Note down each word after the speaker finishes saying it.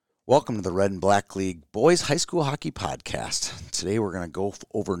Welcome to the Red and Black League Boys High School Hockey Podcast. Today we're going to go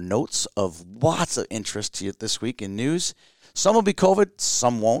over notes of lots of interest to you this week in news. Some will be COVID,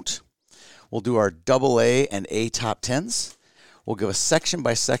 some won't. We'll do our AA and A top 10s. We'll give a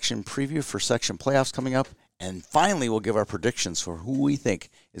section-by-section preview for section playoffs coming up. And finally, we'll give our predictions for who we think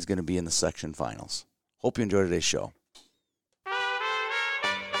is going to be in the section finals. Hope you enjoy today's show.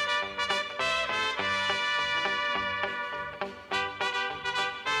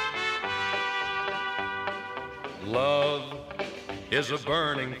 Love is a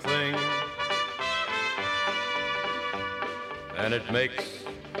burning thing, and it makes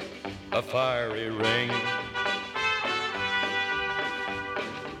a fiery ring.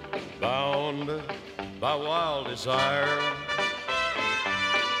 Bound by wild desire,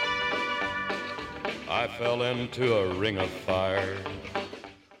 I fell into a ring of fire.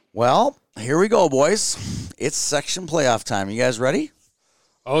 Well, here we go, boys. It's section playoff time. You guys ready?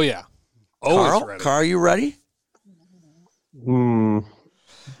 Oh, yeah. Always ready. Carl, you ready?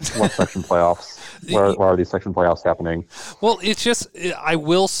 What section playoffs? Where are these section playoffs happening? Well, I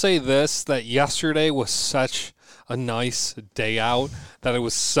will say this, that yesterday was such a nice day out that it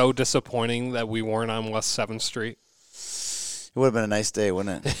was so disappointing that we weren't on West 7th Street. It would have been a nice day,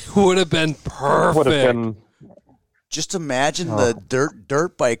 wouldn't it? It would have been perfect. Would have been. Just imagine the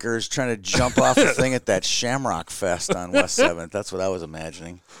dirt bikers trying to jump off the thing at that Shamrock Fest on West 7th. That's what I was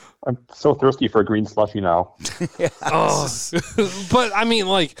imagining. I'm so thirsty for a green slushy now. But I mean,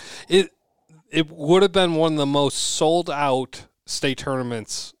 like it would have been one of the most sold out state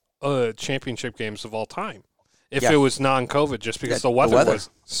tournaments, championship games of all time, if it was non-COVID, just because the weather was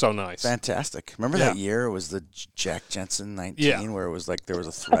so nice. Fantastic. Remember that year? It was the Jack Jensen 19 where it was like there was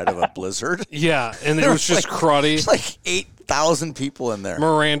a threat of a blizzard. Yeah, and it was just cruddy. There's like 8,000 people in there.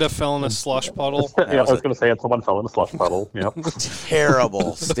 Miranda fell in a slush puddle. I was going to say someone fell in a slush puddle. Yep.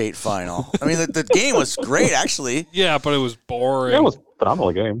 Terrible state final. I mean, the game was great, actually. Yeah, but it was boring. It was a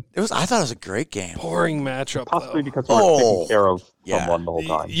phenomenal game. I thought it was a great game. Boring matchup, Possibly though. because we were taking care of someone the whole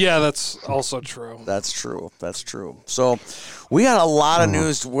time. Yeah, that's also true. That's true. So we got a lot of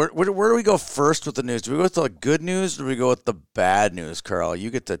news. Where do we go first with the news? Do we go with the good news or do we go with the bad news, Carl? You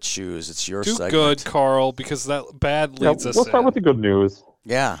get to choose. It's your segment. Good, Carl, because that bad leads us We'll start with the good news.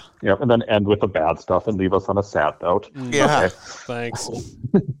 Yeah. Yep, and then end with the bad stuff and leave us on a sad note. Yeah. Okay. Thanks.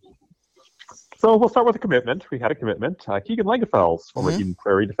 So we'll start with a commitment. We had a commitment. Keegan Langefels, former Eden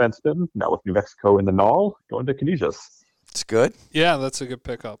Prairie defenseman, now with New Mexico in the Null, going to Canisius. It's good. Yeah, that's a good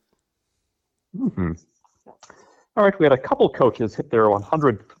pickup. Mm-hmm. All right, we had a couple coaches hit their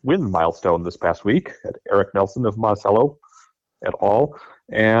 100th win milestone this past week. Had Eric Nelson of Monticello et al.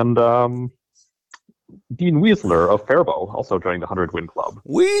 And Dean Weisler of Faribault also joining the 100-win club.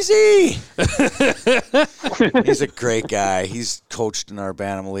 Wheezy! He's a great guy. He's coached in our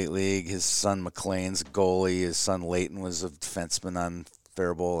Bantam Elite League. His son McLean's a goalie. His son Leighton was a defenseman on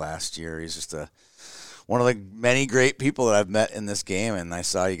Faribault last year. He's just one of the many great people that I've met in this game, and I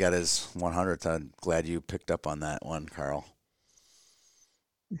saw you got his 100th. I'm glad you picked up on that one, Carl.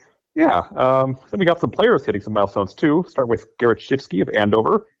 Yeah. Then we got some players hitting some milestones, too. Start with Garrett Shifsky of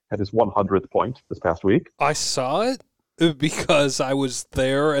Andover. Had his 100th point this past week. I saw it because I was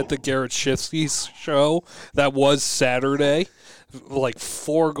there at the Garrett Shifsky's show. That was Saturday. Like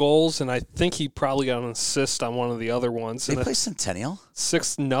 4 goals, and I think he probably got an assist on one of the other ones. They play Centennial?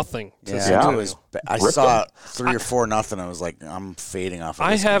 6-0. Yeah. It was. I saw 3 or 4-0. I was like, I'm fading off of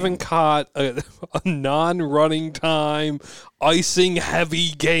this haven't game. caught a non-running time,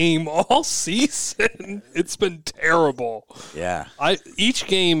 icing-heavy game all season. It's been terrible. Yeah. Each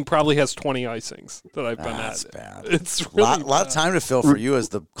game probably has 20 icings that I've been at. That's bad. It's really lot of time to fill for you as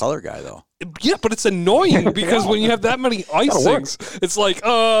the color guy, though. Yeah, but it's annoying because when you have that many icings, it's like,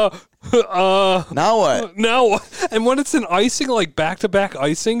 now what? Now what? And when it's an icing, like back-to-back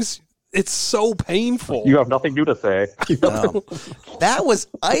icings, it's so painful. You have nothing new to say. No. That was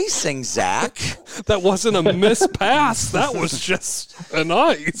icing, Zach. That wasn't a missed pass. That was just an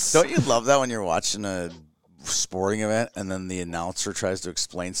ice. Don't you love that when you're watching a sporting event and then the announcer tries to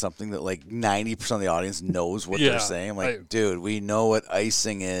explain something that like 90% of the audience knows what they're saying? I'm like, dude, we know what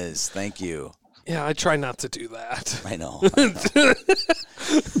icing is. Thank you. Yeah, I try not to do that. I know.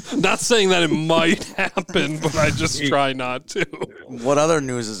 Not saying that it might happen, but I just try not to. What other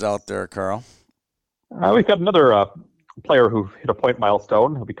news is out there, Carl? We've got another player who hit a point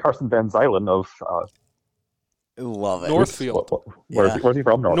milestone. It'll be Carson Van Zylen of Love it. Northfield. Where's he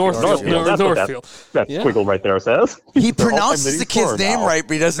from? Northfield. Northfield. That squiggle right there says. He pronounces the kid's name right,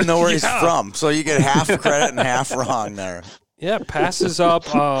 but he doesn't know where he's from. So you get half credit and half wrong there. Yeah, passes up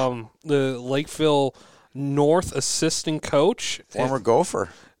the Lakeville North assistant coach. Former Gopher.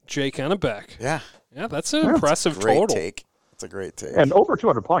 Jake Ennebeck. Yeah. Yeah, that's an impressive Great total. take. That's a great take. And over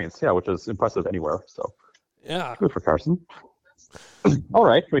 200 points, which is impressive anywhere. So Yeah. good for Carson. All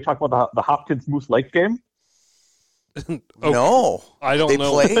right, can we talk about the Hopkins Moose Lake game? No. I don't They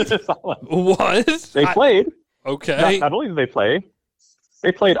know. played? What? They played. Okay. Not only did they play,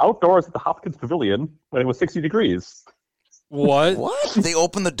 they played outdoors at the Hopkins Pavilion when it was 60 degrees. What? What? They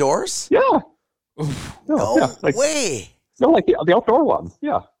opened the doors? Yeah. No way. No, like the outdoor one.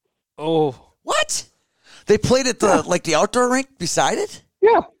 Yeah. Oh. What? They played at the outdoor rink beside it?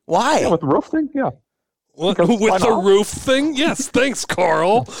 Yeah. Why? Yeah, with the roof thing. Yeah. What, Because why with the not? roof thing? Yes, thanks,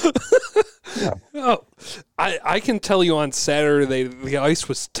 Carl. Yeah. Oh, I can tell you on Saturday the ice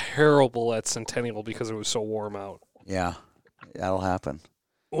was terrible at Centennial because it was so warm out. Yeah. That'll happen.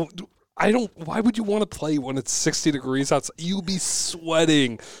 Well, why would you want to play when it's 60 degrees outside? You'll be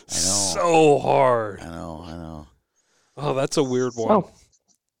sweating so hard. I know. Oh, that's a weird one. So,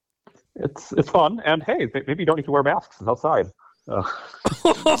 it's fun, and hey, maybe you don't need to wear masks outside. Wow,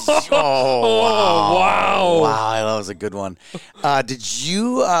 that was a good one. Did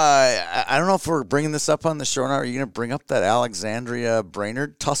you? I don't know if we're bringing this up on the show now. Are you going to bring up that Alexandria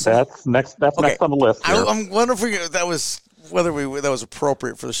Brainerd tussle? That's next on the list. Here. I'm wondering if that was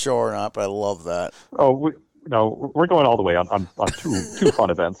appropriate for the show or not. But I love that. Oh, we're going all the way on two fun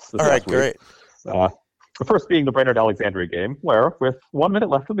events. This All right, last week. great. The first being the Brainerd Alexandria game, where with 1 minute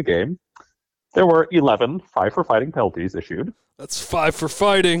left in the game, there were 11 5 for fighting penalties issued. That's 5 for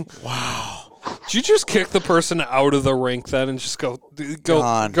fighting. Wow. Did you just kick the person out of the rink then and just go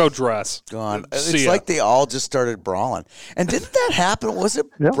dress? Gone. See It's ya. like they all just started brawling. And didn't that happen? Was it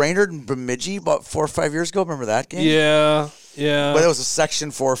Yeah. Brainerd and Bemidji about 4 or 5 years ago? Remember that game? Yeah. But it was a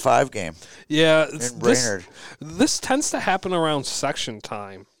Section 4 or 5 game Yeah. in Brainerd. This tends to happen around section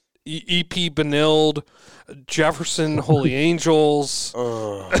time. EP Benilde, Jefferson, Holy Angels.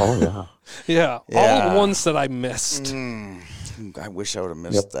 Oh Yeah, all the ones that I missed. I wish I would have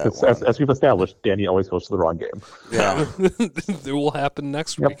missed that It's, one. as we've established, Danny always goes to the wrong game. Yeah. It will happen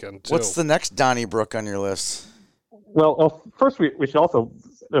next weekend, too. What's the next Donnybrook on your list? Well, first we should also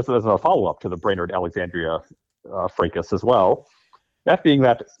there's a follow up to the Brainerd Alexandria fracas as well. That being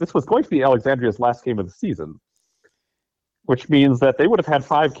that this was going to be Alexandria's last game of the season, which means that they would have had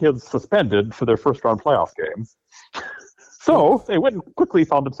 5 kids suspended for their first round playoff game. So they went and quickly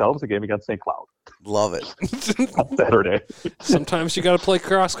found themselves a game against St. Cloud Love it. on Saturday. Sometimes you got to play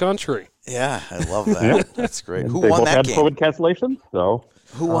cross country. Yeah, I love that. That's great. And Who they won both that had game? COVID cancellations, so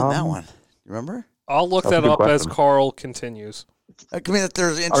Who won that one? You remember? I'll look That's a that good up as question. Carl continues. I mean,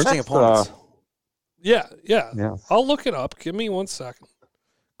 there's our interesting next, opponents. Yeah. yeah. I'll look it up. Give me 1 second.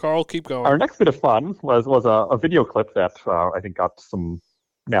 Carl, keep going. Our next bit of fun was a video clip that I think got some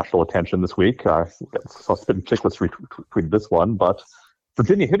national attention this week. So Spin Chicklets retweeted this one, but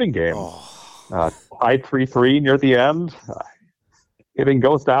Virginia Hibbing game. Tied 3-3 near the end. Hibbing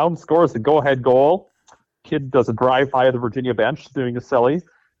goes down, scores the go-ahead goal. Kid does a drive-by of the Virginia bench doing a celly,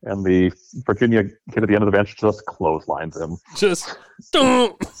 and the Virginia kid at the end of the bench just clotheslines him. Just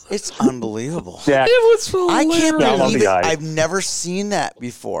don't. It's unbelievable. Jack, It was I hilarious. can't Down on believe the it. guy. I've never seen that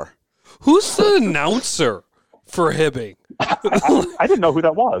before. Who's the announcer for Hibbing? I didn't know who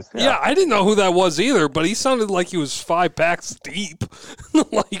that was. Yeah, I didn't know who that was either, but he sounded like he was 5 packs deep.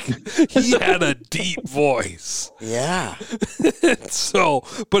 Like he had a deep voice. Yeah. So,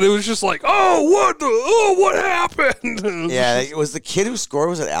 but it was just like, what happened? Yeah, it was the kid who scored.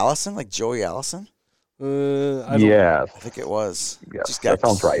 Was it Allison? Like Joey Allison? I don't Yes. I think it was. Yes, Just got that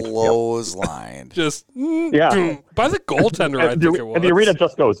sounds right. Yep. clotheslined. just Yeah. by the goaltender, I think it was. And the arena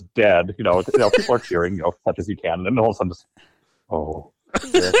just goes dead. People are cheering, as much as you can, and all of a sudden just,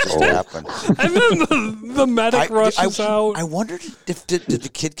 That just happened. And then the medic rushes out. I wondered if did the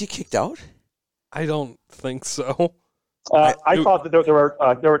kid get kicked out? I don't think so. I thought that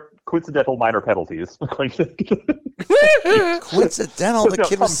there were coincidental minor penalties. Coincidental, the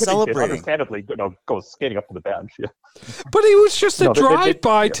kid was Some celebrating. understandably, goes skating up to the bench. Yeah. But he was just a No, they-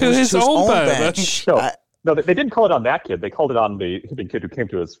 drive-by It to was his to own bench. No, I- no, they didn't call it on that kid. They called it on the Hibbing kid who came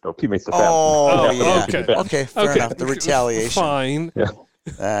to his teammates' defense. Oh, Oh, yeah. okay. Okay, fair enough. The retaliation. Fine. Yeah.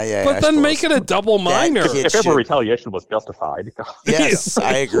 Yeah, But I then suppose. make it a double minor. kid- If ever retaliation was justified. Yes,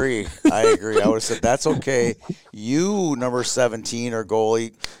 I agree. I would have said that's okay. You, number 17 or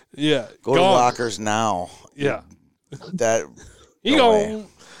goalie, Yeah. go to lockers now. Yeah. That You no go. way.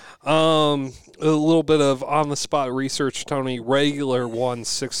 A little bit of on-the-spot research, Tony. Regular won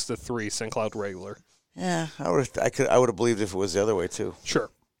 6-3. St. Cloud regular. Yeah, I would have believed if it was the other way too. Sure.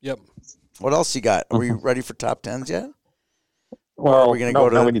 Yep. What else you got? Are we ready for top 10s yet? Well, are we gonna go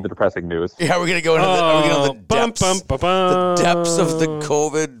to now the- we need the depressing news. Yeah, we're gonna go into the depths, Bum, bum, bum, bum. the depths of the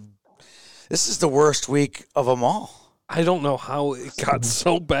COVID This is the worst week of them all. I don't know how it got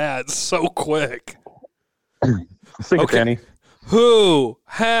so bad so quick. Sing it, Danny. Who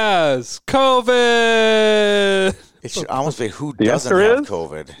has COVID? It should almost be who The doesn't answer have is-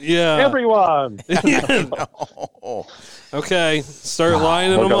 COVID. Yeah. Everyone. No. Okay, start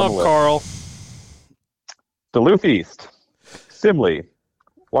lining We'll them go on up, the list. Carl. Duluth East, Simley,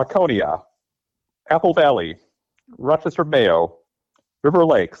 Waconia, Apple Valley, Rochester Mayo, River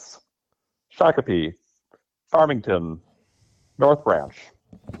Lakes, Shakopee, Farmington, North Branch.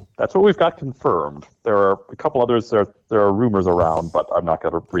 That's what we've got confirmed. There are a couple others. There are rumors around, but I'm not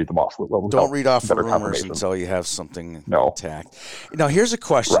going to read them off. Don't read off the better rumors confirmation. until you have something No. intact. Now, here's a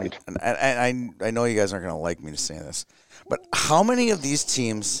question, Right. and I know you guys aren't going to like me to say this, but how many of these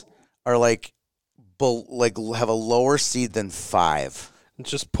teams are like have a lower seed than 5?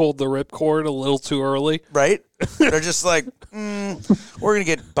 Just pulled the ripcord a little too early. Right? They're just like, we're going to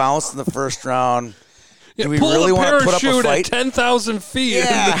get bounced in the first round. Yeah, Do we pull really a want to put up a parachute at fight? 10,000 feet.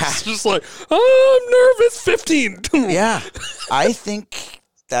 Yeah. And it's just like, oh, I'm nervous. 15. Yeah, I think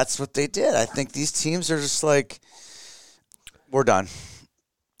that's what they did. I think these teams are just like, we're done.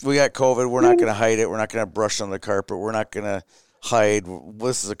 We got COVID. We're not going to hide it. We're not going to brush it on the carpet. We're not going to hide.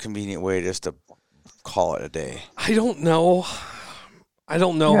 This is a convenient way just to call it a day. I don't know.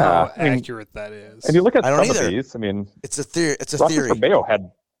 Yeah, how I mean, accurate that is. And you look at I don't some either. of these. I mean, It's a theory. It's a Rochester theory. Mayo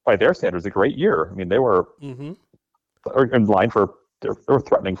had, by their standards, a great year. I mean, they were Mm-hmm. in line for. They were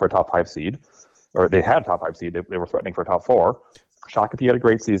threatening for a top 5 seed, or they had a top 5 seed. They were threatening for a top 4. Shakopee had a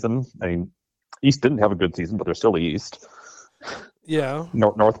great season. I mean, East didn't have a good season, but they're still East. Yeah.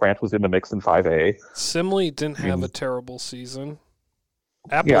 North Branch was in the mix in 5A. Simley didn't have a terrible season.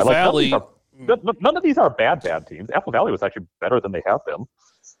 Apple Yeah, like Valley. none of these are bad teams. Apple Valley was actually better than they have been,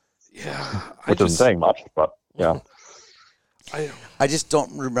 Yeah. which isn't saying much, but yeah. I just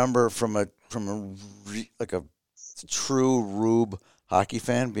don't remember from a true Rube hockey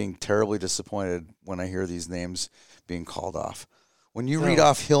fan being terribly disappointed when I hear these names being called off. When you read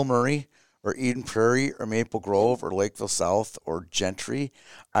off Hill Murray or Eden Prairie or Maple Grove or Lakeville South or Gentry,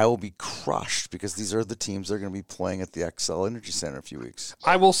 I will be crushed because these are the teams that are going to be playing at the XL Energy Center in a few weeks.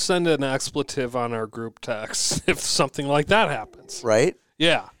 I will send an expletive on our group text if something like that happens. Right?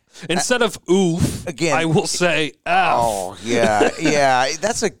 Yeah. Instead of oof, Again, I will say F. Oh yeah.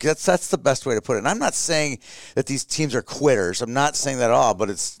 That's the best way to put it. And I'm not saying that these teams are quitters. I'm not saying that at all. But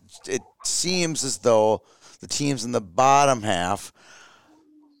it seems as though the teams in the bottom half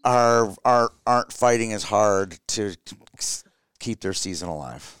aren't fighting as hard to keep their season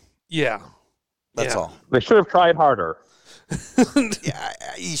alive. Yeah. That's all. They should have tried harder. Yeah,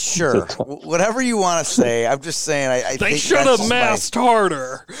 sure. Whatever you want to say. I'm just saying. I They think should that's have my- masked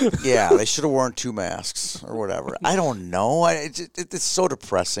harder. Yeah, they should have worn 2 masks or whatever. I don't know. It's so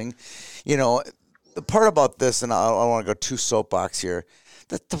depressing. You know, the part about this, and I don't want to go too soapbox here,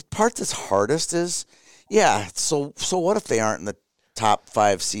 the part that's hardest is, so what if they aren't in the top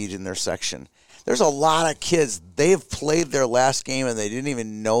 5 seed in their section? There's a lot of kids, they've played their last game and they didn't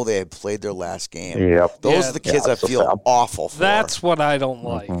even know they had played their last game. Yep. Those Yeah. are the kids I so feel sad. awful for. That's what I don't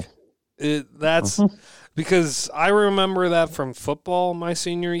like. That's because I remember that from football my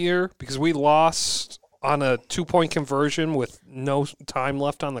senior year because we lost on a 2-point conversion with no time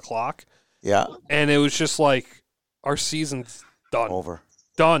left on the clock. Yeah, And it was just like our season's done. over.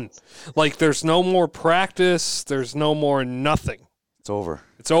 Done. Like there's no more practice. There's no more nothing. It's over.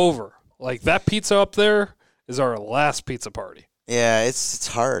 It's over. Like that pizza up there is our last pizza party. Yeah, it's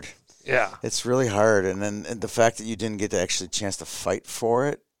hard. Yeah. It's really hard, and the fact that you didn't get to actually chance to fight for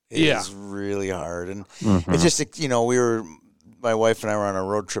it is really hard. And it's just my wife and I were on a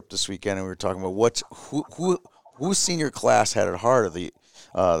road trip this weekend, and we were talking about whose senior class had it harder, the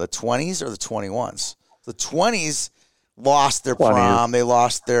 20s or the 21s. The 20s lost their 20s. prom, they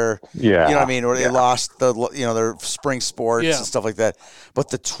lost their you know what I mean, or they Yeah. lost their spring sports and stuff like that. But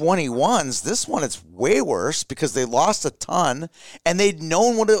the 21s, this one it's way worse because they lost a ton and they'd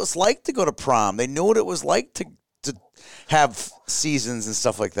known what it was like to go to prom. They knew what it was like to have seasons and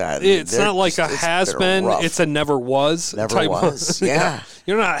stuff like that. It's They're not like a they're has-been. rough. It's a never was. Never type was. Of, Yeah.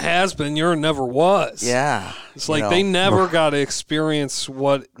 You're not has-been. You're a never was. Yeah. It's like they never got to experience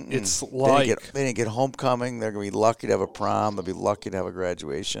what it's like. They didn't get homecoming. They're going to be lucky to have a prom. They'll be lucky to have a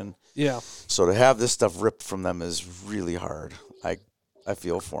graduation. Yeah. So to have this stuff ripped from them is really hard. I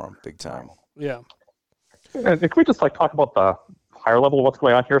feel for them big time. Yeah. And can we just talk about the higher level of what's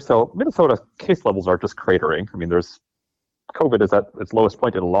going on here? So Minnesota case levels are just cratering. I mean, COVID is at its lowest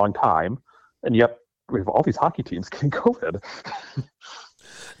point in a long time, and yet we have all these hockey teams getting COVID.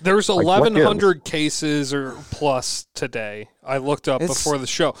 There's Like, what 1,100 cases or plus today. I looked up before the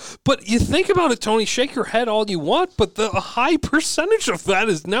show. But you think about it, Tony, shake your head all you want, but a high percentage of that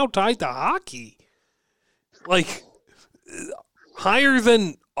is now tied to hockey. Like, higher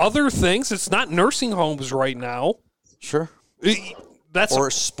than other things. It's not nursing homes right now. Sure. That's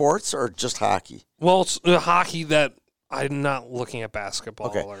or sports or just hockey? Well, it's hockey that I'm not looking at basketball.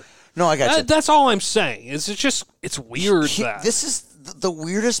 Okay. Or, no, I got you. That's all I'm saying. It's weird that. This is the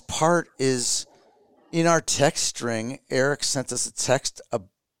weirdest part is in our text string, Eric sent us a text,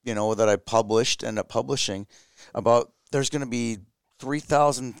 that I published and publishing about there's going to be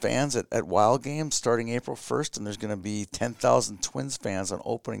 3,000 fans at Wild Games starting April 1st, and there's going to be 10,000 Twins fans on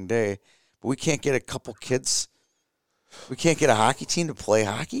opening day. But we can't get a couple kids. We can't get a hockey team to play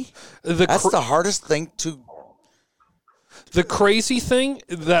hockey? That's the hardest thing to... The crazy thing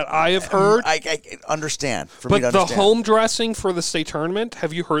that I have heard... I understand. But the home dressing for the state tournament,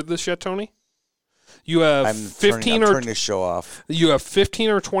 have you heard this yet, Tony? You have I'm turning the show off. You have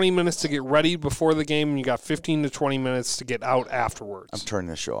 15 or 20 minutes to get ready before the game, and you got 15 to 20 minutes to get out afterwards. I'm turning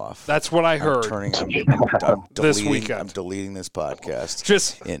the show off. That's what I heard. I'm this weekend. I'm deleting this podcast.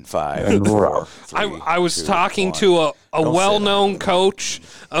 Just in 5, 4, 3, I was 2, talking 1. to a well-known coach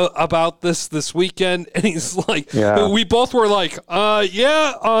about this weekend, and he's like, we both were like,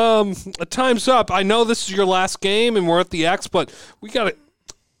 time's up. I know this is your last game, and we're at the X, but we gotta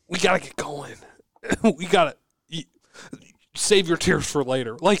get going. We gotta save your tears for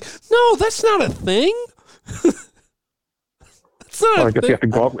later. Like, no, that's not a thing. That's not. I guess you have to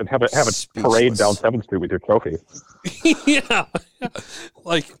go up and have a parade down 7th Street with your trophy. Yeah,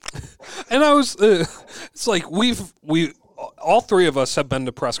 like, and I was. It's like we all three of us have been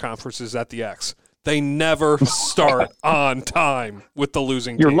to press conferences at the X. They never start on time with the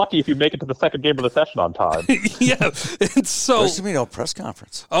losing team. You're lucky if you make it to the second game of the session on time. Yeah. And so there's going to be no press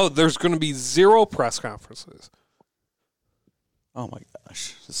conference. Oh, there's going to be 0 press conferences. Oh, my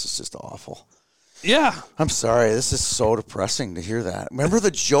gosh. This is just awful. Yeah. I'm sorry. This is so depressing to hear that. Remember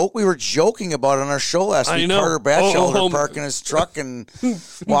the joke? We were joking about it on our show last week. Carter Batchelder parking his truck and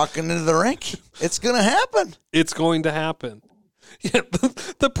walking into the rink. It's going to happen. It's going to happen. Yeah,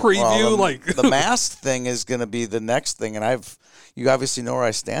 the preview, the mask thing is going to be the next thing, and you obviously know where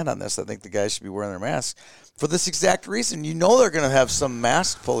I stand on this. I think the guys should be wearing their masks for this exact reason. You know they're going to have some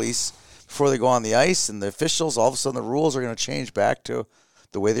mask police before they go on the ice, and the officials, all of a sudden the rules are going to change back to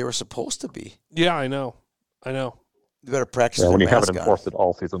the way they were supposed to be. Yeah, I know. You better practice. When you haven't enforced it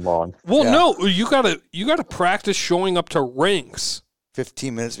all season long. Well, no, you gotta practice showing up to rinks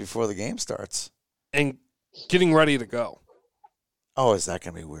 15 minutes before the game starts and getting ready to go. Oh, is that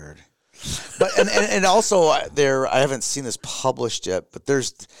going to be weird? But and also I haven't seen this published yet, but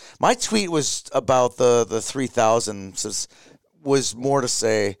my tweet was about the 3,000 was more to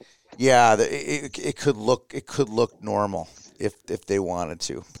say, it could look normal if they wanted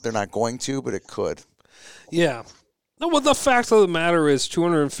to. But they're not going to, but it could. Yeah. No, well, the fact of the matter is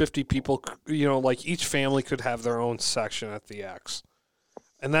 250 people, like each family could have their own section at the X.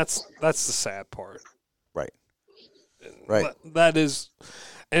 And that's the sad part. Right. Right. That is,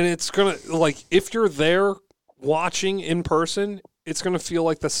 and it's going to, like, if you're there watching in person, it's going to feel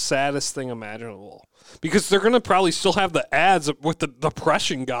like the saddest thing imaginable. Because they're going to probably still have the ads with the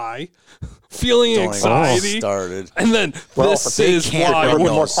depression guy feeling anxiety. Started. And then this is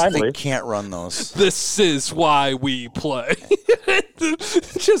why they can't run those. This is why we play.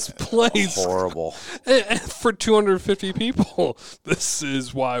 Just plays horrible for 250 people. This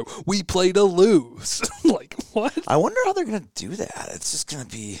is why we play to lose. Like, what? I wonder how they're going to do that. It's just going to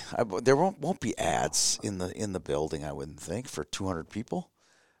be there won't be ads in the building. I wouldn't think for 200 people.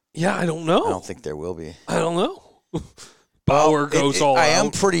 Yeah, I don't know. I don't think there will be. I don't know. Bauer goes all out. I am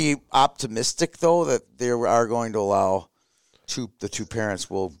pretty optimistic, though, that they are going to allow the two parents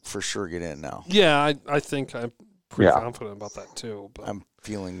will for sure get in now. Yeah, I think I'm pretty confident about that, too. But I'm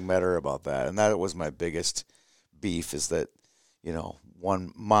feeling better about that. And that was my biggest beef is that,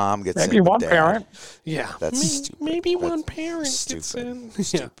 one mom gets maybe in. One parent. Yeah. That's stupid. Maybe That's one parent stupid. gets in.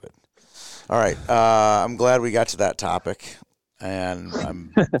 Stupid. All right. I'm glad we got to that topic. And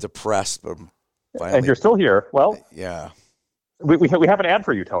I'm depressed, but finally. And you're still here. Well, yeah. We have an ad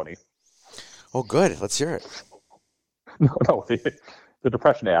for you, Tony. Oh, good. Let's hear it. No, the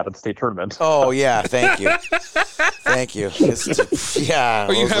depression ad at the state tournament. Oh, yeah. Thank you. Thank you. Yeah.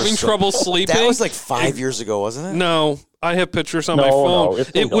 Are you having trouble sleeping? That was like 5 years ago, wasn't it? No. I have pictures on my phone. No, it's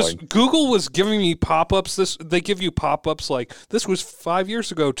still going. Google was giving me pop-ups. They give you pop-ups like this was 5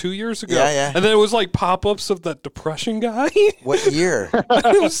 years ago, 2 years ago, Yeah. and then it was like pop-ups of that depression guy. What year?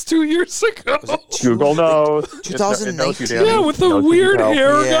 It was 2 years ago. Google knows. 2019? Yeah, with the weird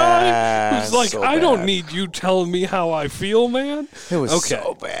hair guy. Yeah, Who's like, so I don't bad. need you telling me how I feel, man. It was Okay.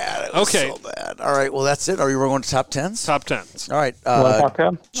 so bad. It was Okay. so bad. All right, well, that's it. Are you going to top 10s? Top 10s. All right. Top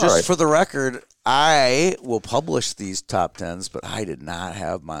 10? Just All right. for the record, I will publish these top 10s, but I did not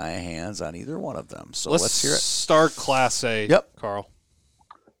have my hands on either one of them. So let's hear it. Start Class A, Yep. Carl.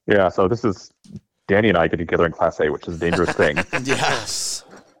 Yeah, so this is Danny and I getting together in Class A, which is a dangerous thing. Yes.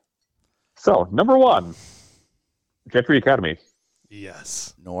 So, number 1, Gentry Academy.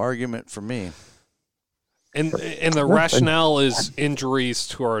 Yes. No argument for me. And the rationale is injuries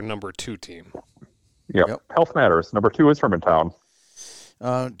to our number 2 team. Yep. Health matters. Number 2 is Hermantown.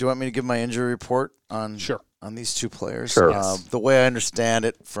 Do you want me to give my injury report on Sure. on these two players? Sure. The way I understand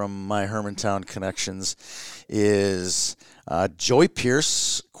it from my Hermantown connections is Joey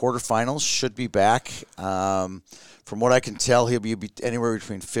Pierce, quarterfinals, should be back. From what I can tell, he'll be anywhere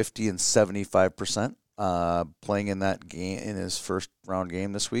between 50 and 75%. Playing in that game in his first round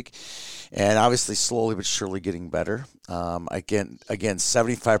game this week, and obviously slowly but surely getting better. Again,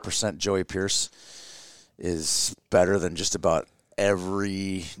 75% Joey Pierce is better than just about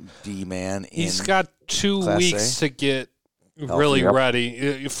every D man. He's got 2 Class weeks A. to get really Yep.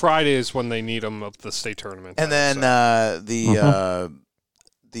 ready. Friday is when they need him at the state tournament. And then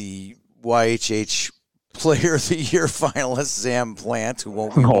the YHH Player of the Year finalist Sam Plant, who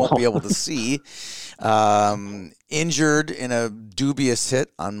we won't be able to see, injured in a dubious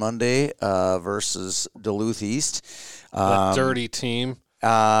hit on Monday versus Duluth East. that dirty team.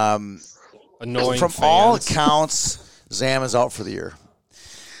 Annoying From fans. all accounts, Zam is out for the year.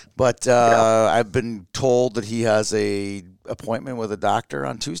 But I've been told that he has a appointment with a doctor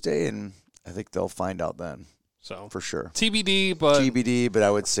on Tuesday, and I think they'll find out then So for sure. TBD, but TBD, but I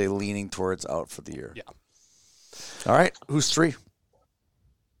would say leaning towards out for the year. Yeah. All right, who's 3?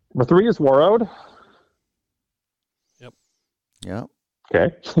 Number 3 is Warroad. Yeah.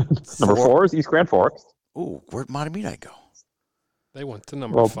 Okay. Number 4 is East Grand Forks. Ooh, where'd Matamidi go? they went to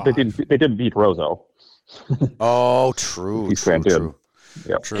number Well, 5. they didn't beat Roseau. Oh, true. East Grand did.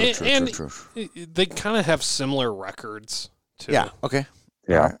 Yep. True. And they kind of have similar records too. Yeah. Okay.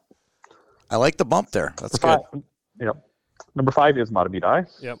 Yeah. All right. I like the bump there. That's Number good. 5, yep. Number 5 is Matamidi.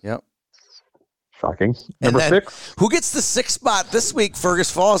 Yep. Shocking. And Number then 6. who gets the 6th spot this week? Fergus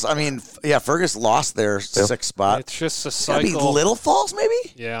Falls. I mean, yeah, Fergus lost their 6th spot. It's just a Gotta be cycle. Little Falls,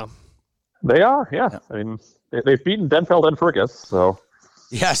 maybe? Yeah. They are, yeah. I mean, they've beaten Denfeld and Fergus, so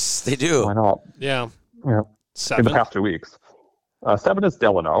Yes, they do. why not? Yeah. Yeah. In 7. the past 2 weeks. 7 is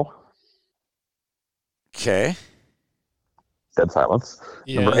Delano. Okay. Dead silence.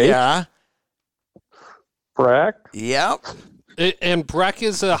 Yeah. Number 8, Yeah. Breck. Yep. And Breck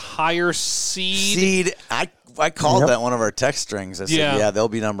is a higher seed. I called Yep. that one of our text strings. I said, Yeah. yeah, they'll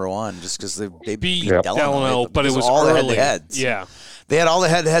be number 1 just because they beat Beat Delano. Delano, but it was all the early. head-to-heads. Yeah. They had all the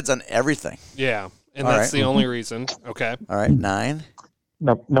head-to-heads on everything. Yeah. And All that's right. the only reason. Okay. All right, 9.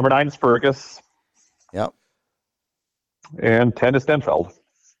 Number 9 is Fergus. Yep. And 10 is Denfeld.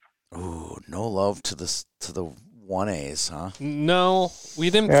 Ooh, no love to the 1As, huh? No, we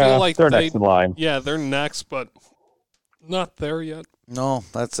didn't Yeah, feel like they're they. next in line. Yeah, they're next, but not there yet. No,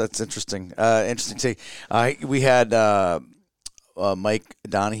 that's interesting. Interesting take. We had Mike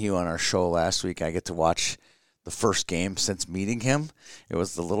Donahue on our show last week. I get to watch the first game since meeting him. It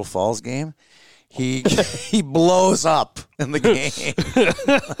was the Little Falls game. He blows up in the game.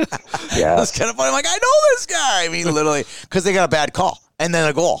 Yeah. It's kind of funny. I'm like, I know this guy. I mean, literally, because they got a bad call and then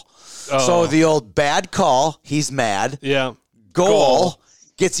a goal. So the old bad call, he's mad. Yeah. Goal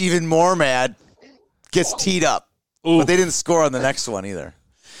gets even more mad, gets teed up. Ooh. But they didn't score on the next one either.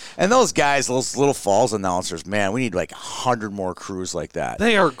 And those guys, those Little Falls announcers, man, we need like 100 more crews like that.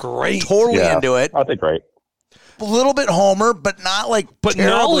 They are great. Totally Yeah. into it. I think great. A little bit Homer, but not like But terribly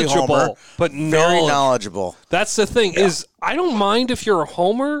knowledgeable. Homer. But Very knowledgeable. That's the thing is I don't mind if you're a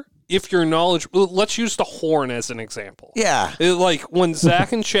homer, if you're knowledgeable. Let's use the horn as an example. Yeah. Like when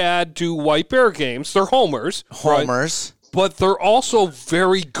Zach and Chad do White Bear games, they're homers. right? Homers. But they're also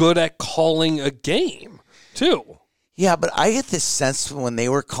very good at calling a game, too. Yeah, but I get this sense when they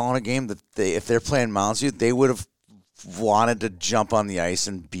were calling a game that if they're playing Mounds View, they would have wanted to jump on the ice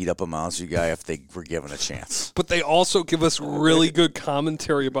and beat up a Mounds View guy if they were given a chance. But they also give us really good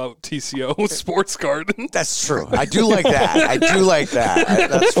commentary about TCO Sports Garden. That's true. I do like that.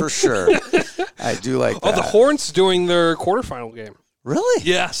 That's for sure. I do like that. Oh, the Horns doing their quarterfinal game. Really?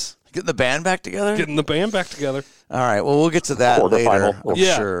 Yes. Getting the band back together? Getting the band back together. All right. Well, we'll get to that later. Quarterfinal. I'm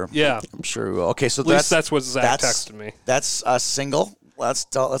Yeah, sure. yeah. I'm sure we will. Okay, so At least that's what Zach texted me. That's a single. Let's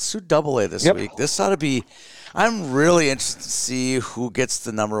do double A this Yep. week. This ought to be. I'm really interested to see who gets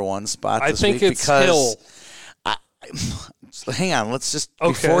the number one spot I this think week it's Hill. Hang on. Let's just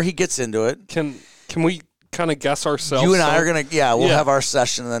Okay. before he gets into it. Can we kind of guess ourselves? You and I are gonna, we'll Yeah. have our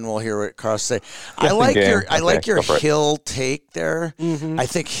session, and then we'll hear what Carl say. I Guessing like game. your Okay, go for it. Hill take there. Mm-hmm. I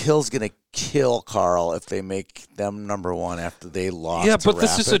think Hill's gonna kill Carl if they make them number one after they lost. Yeah, to but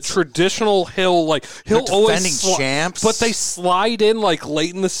this is a Rapids. traditional Hill. Like Hill They're always defending champs. but they slide in like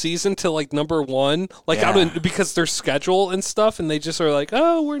late in the season to like number one, like out Yeah. of because their schedule and stuff, and they just are like,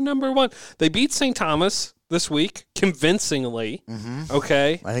 oh, we're number one. They beat St. Thomas this week convincingly. Mm-hmm.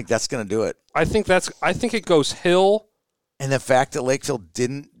 Okay, I think that's gonna do it. I think it goes Hill. And the fact that Lakeville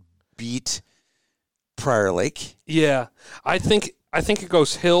didn't beat Prior Lake. Yeah, I think it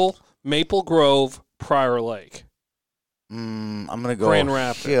goes Hill, Maple Grove, Prior Lake. I'm gonna go Grand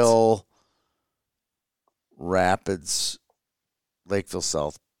Rapids. Hill, Rapids, Lakeville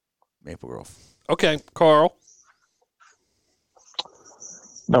South, Maple Grove. Okay, Carl.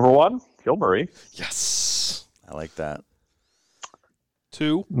 Number 1, Gilmurray. Yes, I like that.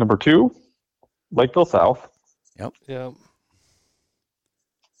 2. Number 2, Lakeville South. Yeah.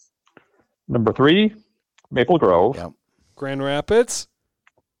 Number 3, Maple Grove. Yep. Grand Rapids.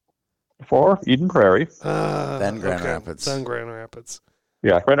 4, Eden Prairie. Then Grand Rapids. Then Grand Rapids.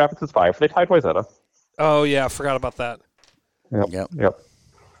 Yeah, Grand Rapids is 5. They tied Wayzata. Oh, yeah, I forgot about that. Yep.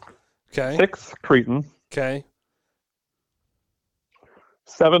 Okay. 6, Cretan. Okay.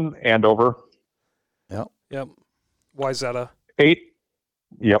 7, Andover. Yep. Wayzata. 8,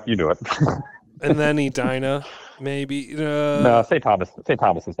 yep, you knew it. And then Edina, maybe. No, St.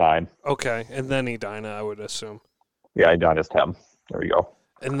 Thomas is 9. Okay. And then Edina, I would assume. Yeah, Edina is 10. There you go.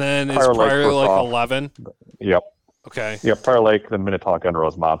 And then is Prior Lake Prior first like off. 11? Yep. Okay. Yep, Prior Lake, then Minnetonka and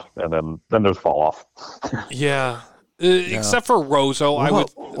Rosemont, and then there's fall off. Yeah. Except for Roseau, I would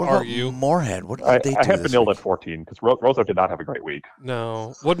what argue. about Moorhead? What did I they do have this Benilde week? at 14 because Roseau did not have a great week.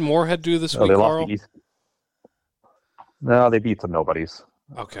 No. What did Moorhead do this No, week, they lost Carl? the East. No, they beat some nobodies.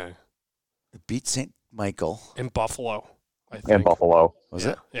 Okay. Beat St. Michael. In Buffalo, I think. And Buffalo. Was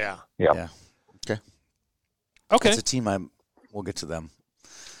yeah. it? Yeah. Yeah. Okay. It's a team we'll get to them.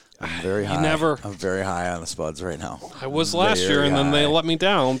 I'm very You high. never- I'm very high on the Spuds right now. I was last year, Very and then they high. let me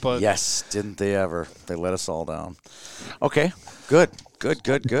down, but Yes, didn't they ever? They let us all down. Okay, good.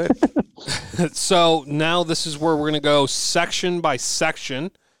 So now this is where we're going to go section by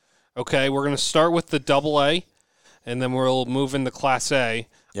section. Okay, we're going to start with the double A, and then we'll move into Class A.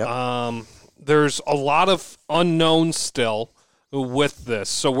 Yep. There's a lot of unknowns still with this,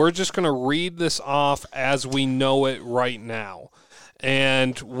 so we're just going to read this off as we know it right now.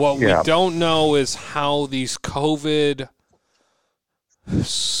 And what we don't know is how these COVID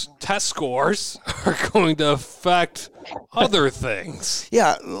test scores are going to affect other things.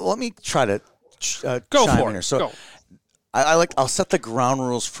 Yeah, let me try to Go chime for in it. here. So Go. I'll set the ground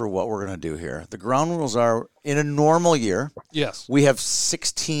rules for what we're going to do here. The ground rules are, in a normal year, Yes. we have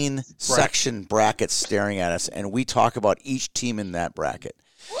 16 section brackets staring at us, and we talk about each team in that bracket.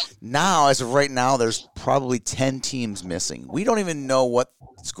 Now, as of right now, there's probably 10 teams missing. We don't even know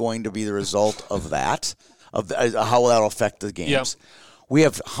what's going to be the result of that, how that'll affect the games. Yep. We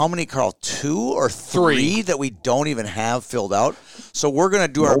have how many, Carl? 2 or 3 that we don't even have filled out. So we're going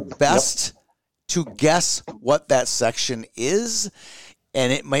to do our best to guess what that section is,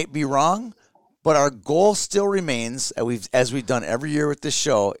 and it might be wrong, but our goal still remains, as we've done every year with this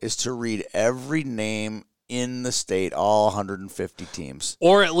show, is to read every name in the state, all 150 teams.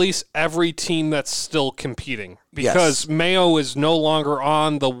 Or at least every team that's still competing. Because Mayo is no longer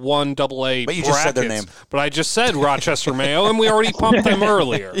on the 1AA But you brackets. just said their name. But I just said Rochester Mayo, and we already pumped them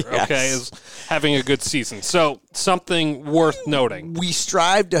earlier, Yes. okay, as having a good season. So something worth noting. We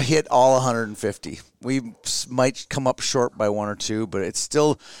strive to hit all 150. We might come up short by 1 or 2, but it's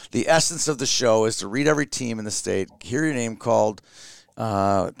still the essence of the show is to read every team in the state, hear your name called.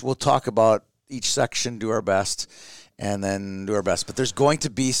 We'll talk about each section, do our best, and then do our best. But there's going to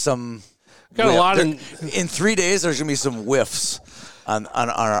be some. Got a lot in 3 days. There's going to be some whiffs on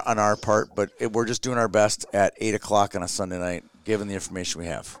our part, but we're just doing our best at 8:00 on a Sunday night, given the information we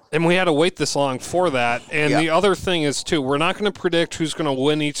have. And we had to wait this long for that. And the other thing is, too, we're not going to predict who's going to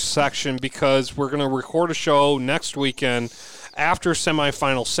win each section because we're going to record a show next weekend after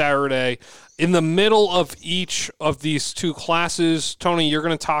semifinal Saturday. In the middle of each of these two classes, Tony, you're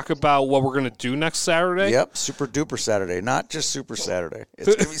going to talk about what we're going to do next Saturday? Yep, Super Duper Saturday. Not just Super Saturday. It's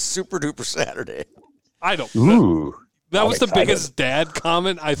going to be Super Duper Saturday. I don't Ooh. That was the excited. biggest dad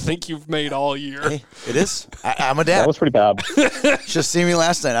comment I think you've made all year. Hey, it is. I'm a That dad. was pretty bad. Should see me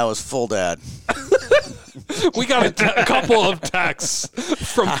last night. I was full dad. We got a couple of texts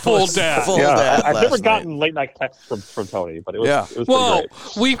from full was dad. full Yeah, dad I've last never night. gotten late night texts from Tony, but it was Yeah. it was Well, pretty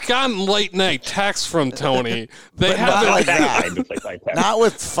great. we've gotten late night texts from Tony. They But not haven't. like That that. kind of late night text. Not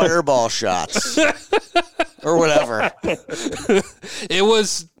with fireball shots or whatever. It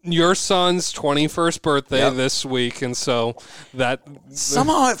was your son's 21st birthday Yep. this week, and so that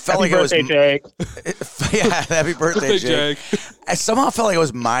Somehow it felt Happy like birthday, Jake. it was. Yeah, happy birthday, Birthday, Jake. Jake. I somehow felt like it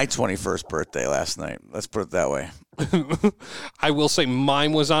was my 21st birthday last night. Let's put it that way. I will say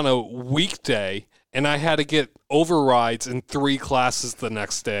mine was on a weekday, and I had to get overrides in 3 classes the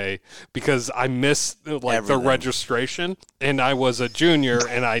next day because I missed the Everything. registration, and I was a junior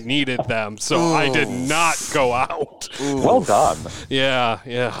and I needed them, so I did not go out. Well done. Yeah.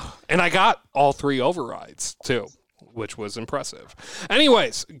 And I got all 3 overrides too, which was impressive.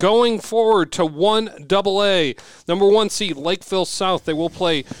 Anyways, going forward to 1AA, number 1 seed Lakeville South. They will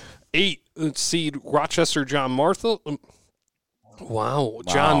play 8 seed Rochester John Marshall.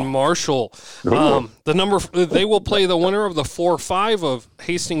 John Marshall. They will play the winner of the 4-5 of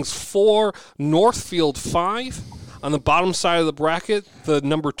Hastings 4, Northfield 5. On the bottom side of the bracket, the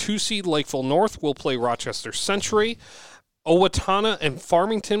number 2 seed Lakeville North will play Rochester Century. Owatonna and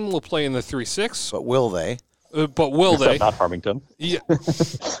Farmington will play in the 3-6. But will they? But will they? Except not Farmington. Yeah.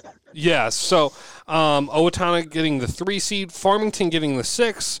 Yeah, so Owatonna getting the 3 seed, Farmington getting the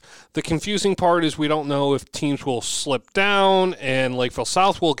 6. The confusing part is we don't know if teams will slip down and Lakeville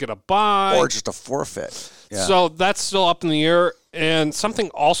South will get a bye. Or just a forfeit. Yeah. So that's still up in the air. And something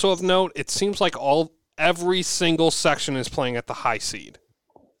also of note, it seems like every single section is playing at the high seed.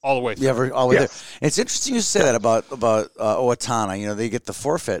 All the way through. Yeah, all the way there. It's interesting you say that about Owatonna. You know, they get the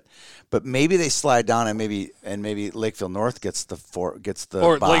forfeit, but maybe they slide down and maybe Lakeville North gets the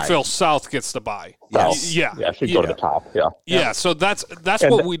Or bye. Lakeville South gets the bye. Yes. Yeah. Yeah, should go to the top. Yeah. Yeah, so that's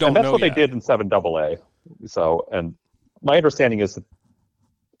And what we don't and that's know what yet. they did in 7AA. So, and my understanding is that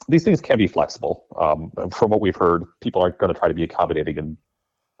these things can be flexible. From what we've heard, people are going to try to be accommodating and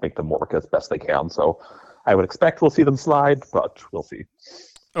make them work as best they can. So I would expect we'll see them slide, but we'll see.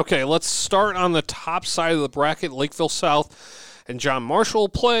 Okay, let's start on the top side of the bracket. Lakeville South and John Marshall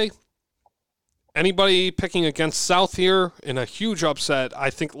play. Anybody picking against South here in a huge upset? I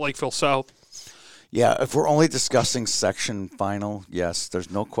think Lakeville South. Yeah, if we're only discussing section final, yes,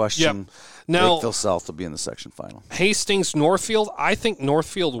 there's no question. Yep. Now, Lakeville South will be in the section final. Hastings Northfield. I think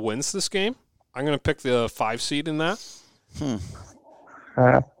Northfield wins this game. I'm going to pick the 5 seed in that.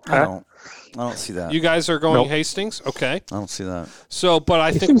 I don't see that. You guys are going Nope. Hastings? Okay. I don't see that. So, but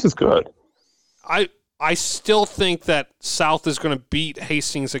I think Hastings is good. I still think that South is going to beat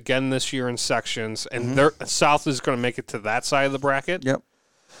Hastings again this year in sections, and South is going to make it to that side of the bracket. Yep.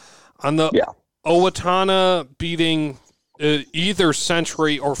 On the Yeah. Owatonna beating either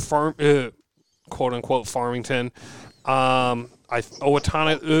Century or quote unquote Farmington.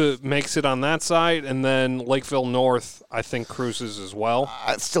 Owatonna makes it on that side, and then Lakeville North I think cruises as well.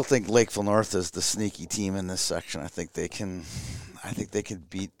 I still think Lakeville North is the sneaky team in this section. I think they can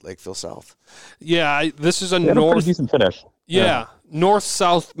beat Lakeville South. Yeah, this is a They had a pretty north. decent finish. Yeah,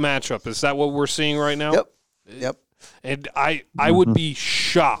 north-south matchup. Is that what we're seeing right now? Yep. And I would be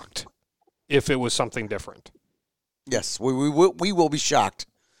shocked if it was something different. Yes, we will be shocked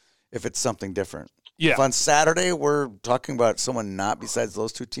if it's something different. Yeah. If on Saturday we're talking about someone not besides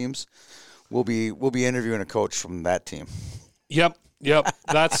those 2 teams, we'll be interviewing a coach from that team. Yep.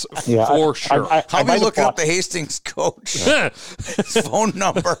 That's Yeah, for sure. I'll might be have looking up thought- the Hastings coach, his phone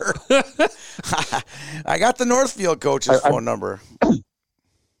number. I got the Northfield coach's phone number. Yeah.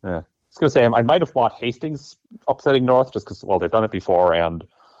 I was going to say, I might have thought Hastings upsetting North just because, well, they've done it before, and I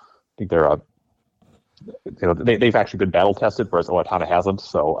think they're they've actually been battle tested, whereas Owatonna hasn't.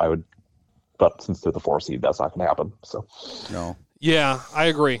 So I would, but since they're the 4 seed, that's not going to happen. So No. Yeah, I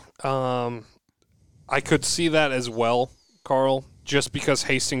agree. I could see that as well, Carl, just because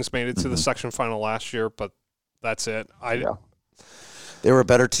Hastings made it to the section final last year, but that's it. They were a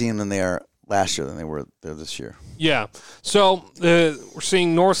better team than they are last year than they were there this year. Yeah. So we're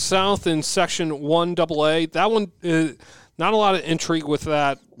seeing North-South in Section 1AA. That one, not a lot of intrigue with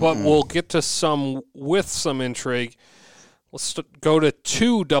that, but we'll get to some with some intrigue. Let's go to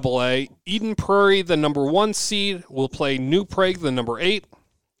 2AA. Eden Prairie, the number 1 seed, will play New Prague, the number 8.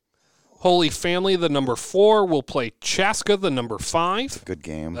 Holy Family, the number 4, will play Chaska, the number 5. Good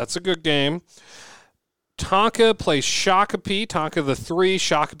game. That's a good game. Tonka plays Shakopee. Tonka the 3,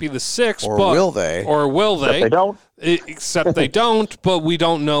 Shakopee the 6. Or will they? Or will if they? they don't, Except they don't, but we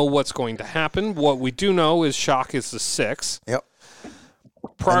don't know what's going to happen. What we do know is Shock is the 6. Yep.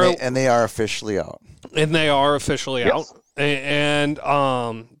 And they are officially out. And they are officially out. And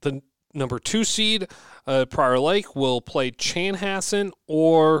the number 2 seed, Prior Lake, will play Chanhassen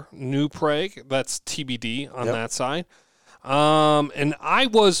or New Prague. That's TBD on that side. And I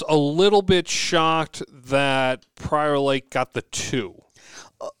was a little bit shocked that Prior Lake got the 2.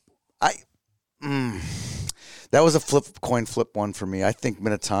 That was a coin flip one for me. I think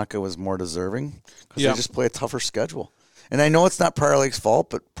Minnetonka was more deserving because they just play a tougher schedule. And I know it's not Prior Lake's fault,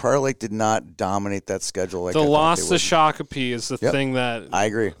 but Prior Lake did not dominate that schedule. Like the loss to Shakopee is the thing that I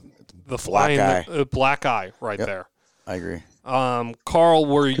agree. The black eye right there. I agree. Carl,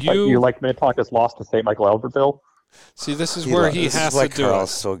 were you like Minnetonka's loss to St. Michael Albertville? See, this is where he has to do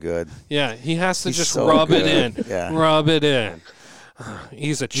Carl's it. So good. Yeah, he has to just rub it in. Yeah. Rub it in.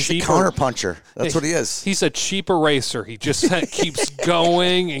 He's a counterpuncher. That's what he is. He's a cheap eraser. He just keeps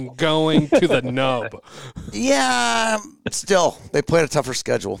going and going to the nub. Yeah, still, they played a tougher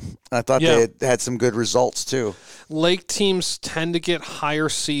schedule. I thought they had some good results, too. Lake teams tend to get higher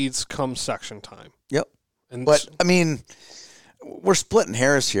seeds come section time. Yep. But, I mean, we're splitting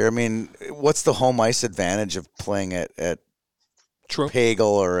hairs here. I mean, what's the home ice advantage of playing at Pagel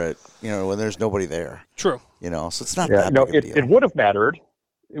or at, when there's nobody there? True. So it's not that big a deal. It would have mattered.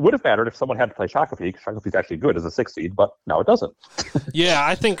 It would have mattered if someone had to play Shakopee. Shakopee's actually good as a 6 seed, but no, it doesn't. Yeah,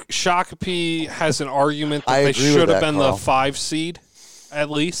 I think Shakopee has an argument that they should have been the 5 seed, at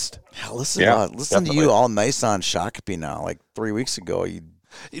least. Listen to you all nice on Shakopee now. Like 3 weeks ago,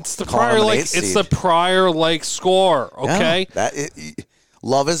 it's the Prior Lake score. Okay,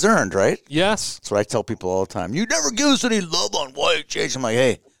 love is earned, right? Yes, that's what I tell people all the time. You never give us any love on YHH. I'm like,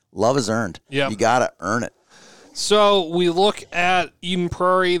 hey, love is earned. Yeah, you gotta earn it. So we look at Eden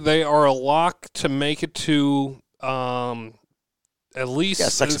Prairie. They are a lock to make it to at least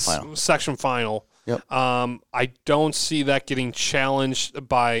section final. Yep. I don't see that getting challenged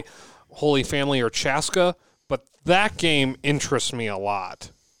by Holy Family or Chaska, but that game interests me a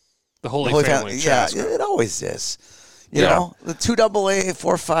lot. The Holy Family, Chaska. Yeah, it always is. You know, the 2AA,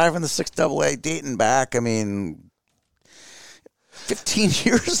 4-5, and the 6AA dating back. I mean, 15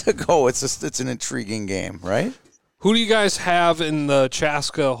 years ago, it's an intriguing game, right? Who do you guys have in the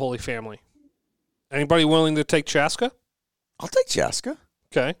Chaska Holy Family? Anybody willing to take Chaska? I'll take Chaska.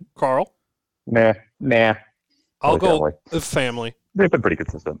 Okay. Carl? Nah. I'll go with Family. They've been pretty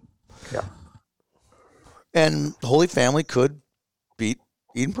consistent. Yeah. And Holy Family could beat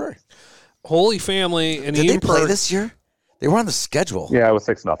Eden Prairie. Holy Family and Did Eden they play Prairie this year? They were on the schedule. Yeah, it was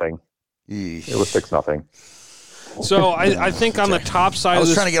 6-0. Eesh. It was 6-0 So I think on the top side of this... I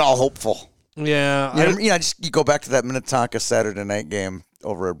was trying to get all hopeful. Yeah. You go back to that Minnetonka Saturday night game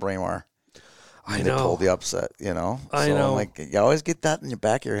over at Braemar. I know. They pulled the upset, I know. Like, you always get that in your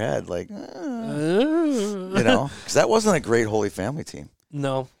back of your head, like, because that wasn't a great Holy Family team.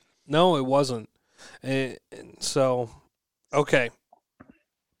 No, it wasn't. So, okay.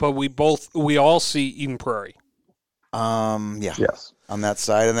 But we all see Eden Prairie. Yeah. Yes. On that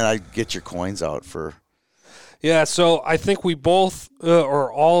side, and then I get your coins out for... Yeah, so I think we both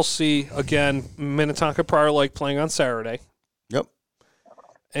or all see, again, Minnetonka Prior Lake playing on Saturday. Yep.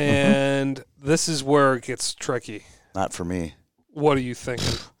 And this is where it gets tricky. Not for me. What are you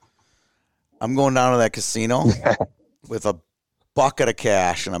thinking? I'm going down to that casino with a bucket of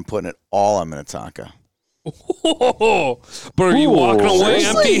cash, and I'm putting it all on Minnetonka. Oh, but are you walking away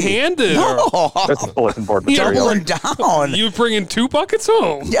empty-handed? No. That's bulletin board material. Doubling down. You bringing 2 buckets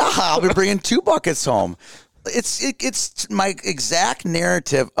home? Yeah, I'll be bringing 2 buckets home. It's my exact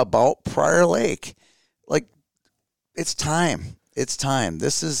narrative about Prior Lake. Like, it's time. It's time.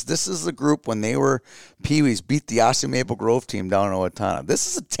 This is the group when they were Pee-wees, beat the Austin Maple Grove team down in Owatonna. This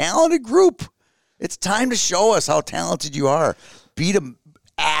is a talented group. It's time to show us how talented you are. Beat an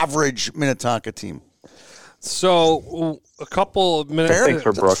average Minnetonka team. So a couple of minutes.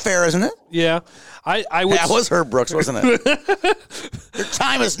 Fair, that's fair, isn't it? Yeah, I would. That was Herb Brooks, wasn't it? Your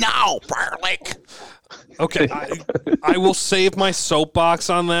time is now, Prior Lake. Okay, I will save my soapbox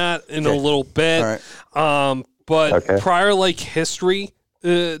on that in a little bit. All right. But Prior Lake history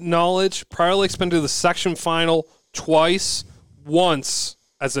knowledge. Prior Lake's been to the section final once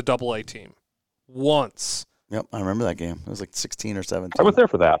as a AA team. Once. Yep, I remember that game. It was like 16 or 17. I was there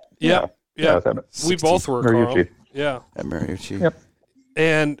for that. Yeah. We both were, Carl. Mariucci. Yeah. At Mariucci. Yep.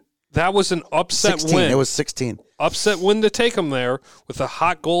 And that was an upset 16. win. It was 16. Upset win to take them there with a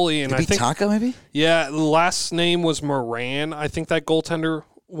hot goalie. And I think Tonka, maybe? Yeah, the last name was Moran. I think that goaltender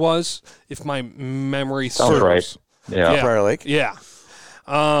was, if my memory serves. Sounds right. Yeah. Prior Lake. Yeah.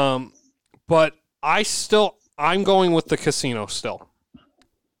 But I I'm going with the Casino still.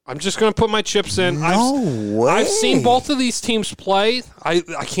 I'm just going to put my chips in. No way. I've seen both of these teams play. I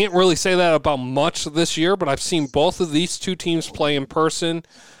can't really say that about much this year, but I've seen both of these two teams play in person.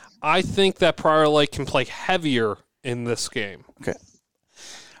 I think that Prior Lake can play heavier in this game. Okay.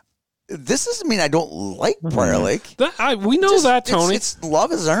 This doesn't mean I don't like Prior Lake. We know that, Tony. It's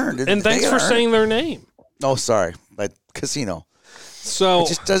love is earned. And thanks for saying their name. Oh, sorry. But Casino. So it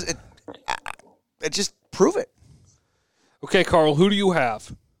just does it. It just prove it. Okay, Carl, who do you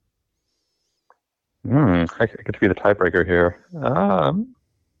have? I get to be the tiebreaker here.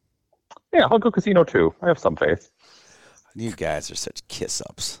 Yeah, I'll go Casino too. I have some faith. You guys are such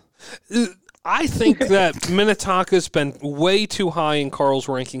kiss-ups. I think that Minnetonka's been way too high in Carl's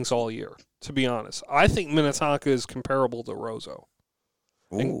rankings all year, to be honest. I think Minnetonka is comparable to Roseau.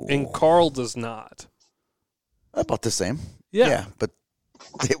 And Carl does not. About the same. Yeah. But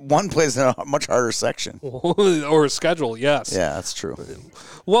one plays in a much harder section. Or a schedule, yes. Yeah, that's true.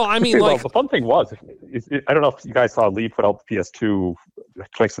 Well, I mean, the fun thing was, I don't know if you guys saw Lee put out the PS2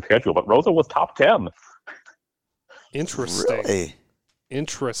 strength of schedule, but Rosa was top 10. Interesting. Really?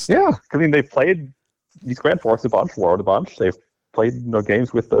 Interesting. Yeah, I mean, they've played East Grand Forks a bunch, Warren a bunch. They've played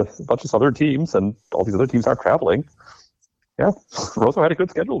games with a bunch of other teams, and all these other teams aren't traveling. Yeah, Rosa had a good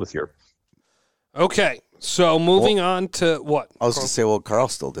schedule this year. Okay, so moving on to what? I was going to say, Carl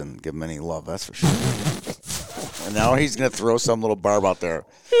still didn't give him any love, that's for sure. And now he's going to throw some little barb out there.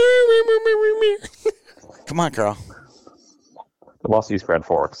 Come on, Carl. They lost East Grand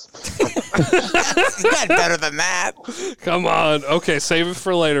Forks. You got better than that. Come on. Okay, save it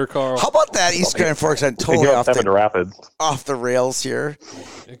for later, Carl. How about that East Grand Forks? I'm totally off the rails here.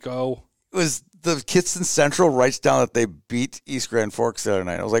 Go. It was the Kidston Central writes down that they beat East Grand Forks the other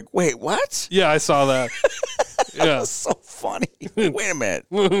night. I was like, wait, what? Yeah, I saw that. That was so funny. Wait a minute.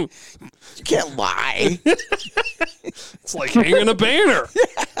 You can't lie. It's like hanging a banner.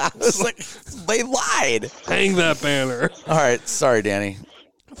 Yeah, it's like they lied. Hang that banner. All right. Sorry, Danny.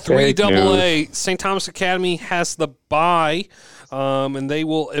 3AA, St. Thomas Academy has the bye, and they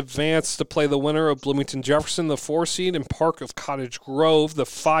will advance to play the winner of Bloomington Jefferson, the 4 seed, and Park of Cottage Grove, the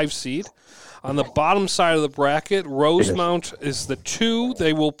 5 seed. On the bottom side of the bracket, Rosemount is the 2.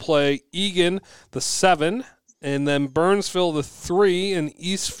 They will play Egan, the 7, and then Burnsville, the 3, and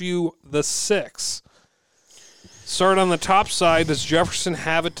Eastview, the 6. Start on the top side. Does Jefferson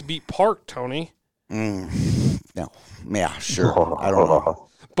have it to beat Park, Tony? No. Yeah, sure. I don't know.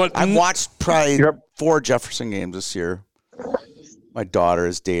 But I've watched probably 4 Jefferson games this year. My daughter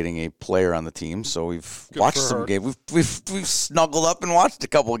is dating a player on the team, so we've watched some games. We've snuggled up and watched a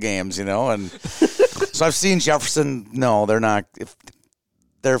couple of games, and so I've seen Jefferson. No, they're not.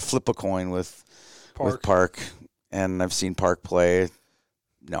 They're flip a coin with Park, and I've seen Park play.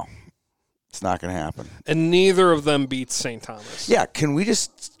 No, it's not going to happen. And neither of them beat St. Thomas. Yeah, can we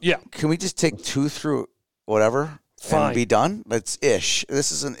just take 2 through whatever? Fine. And be done? That's ish.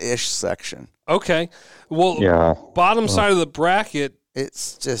 This is an ish section. Okay. Well, bottom side of the bracket.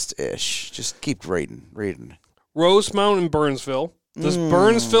 It's just ish. Just keep reading. Rosemount and Burnsville. Does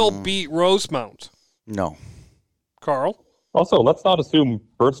Burnsville beat Rosemount? No. Carl? Also, let's not assume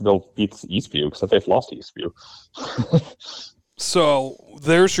Burnsville beats Eastview, because they've lost Eastview. So,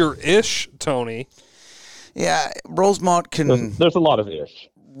 there's your ish, Tony. Yeah, Rosemount can... There's a lot of ish.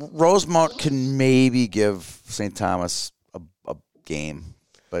 Rosemount can maybe give St. Thomas a game,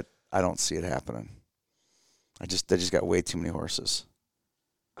 but I don't see it happening. They just got way too many horses.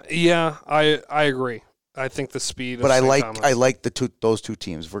 Yeah, I agree. I think the speed. But I like those two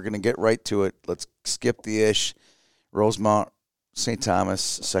teams. If we're gonna get right to it, let's skip the ish. Rosemount, St. Thomas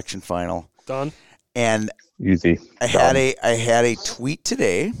section final. Done. And easy. I had a tweet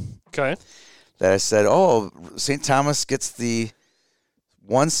today. Okay. That I said, "Oh, St. Thomas gets the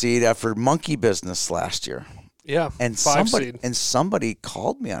 1 seed after monkey business last year." Yeah, and 5 seed. somebody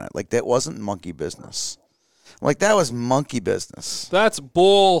called me on it. Like, that wasn't monkey business. I'm like, that was monkey business. That's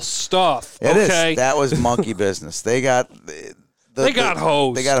bull stuff. It is. That was monkey business. They got they got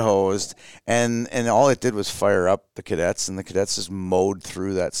hosed. They got hosed, and all it did was fire up the cadets, and the cadets just mowed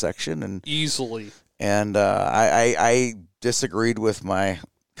through that section and easily. And I disagreed with my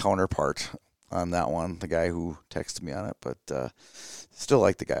counterpart on that one, the guy who texted me on it, but still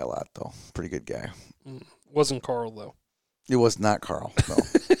like the guy a lot, though. Pretty good guy. Wasn't Carl, though. It was not Carl, no.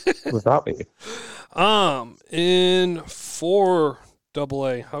 It was not me. In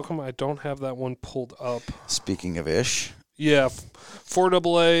 4AA, how come I don't have that one pulled up? Speaking of ish. Yeah,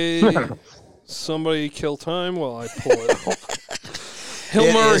 4AA, somebody kill time while I pull it up.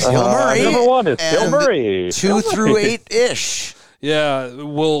 Hill Murray. Hill Murray. Number 1 is Hill Murray. 2 through 8 ish. Yeah,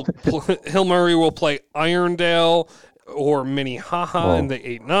 Hill Murray will play Irondale or Minnehaha in the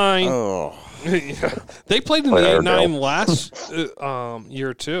 8-9. Oh. Yeah. They played in the 8-9 last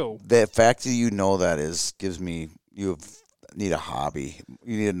year too. The fact that you know that gives me need a hobby.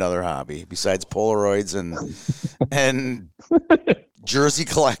 You need another hobby besides Polaroids and jersey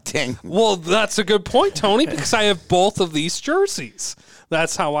collecting. Well, that's a good point, Tony, because I have both of these jerseys.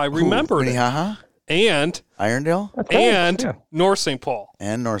 That's how I remembered it. Minnehaha? And Irondale? And North St. Paul.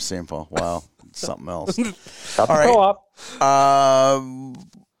 And North St. Paul. Wow. Something else. All right.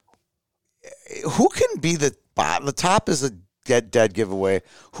 Who can be the bottom? The top is a dead giveaway.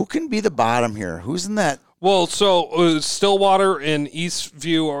 Who can be the bottom here? Who's in that? Well, so Stillwater and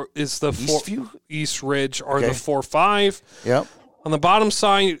Eastview is the East Ridge are the 4-5. Yep. On the bottom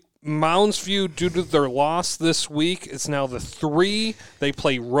side, Moundsview, due to their loss this week, is now the 3. They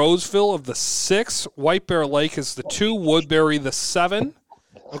play Roseville of the 6. White Bear Lake is the 2. Woodbury the 7.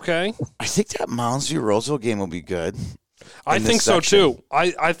 Okay. I think that Moundsview Roseville game will be good. I think so too.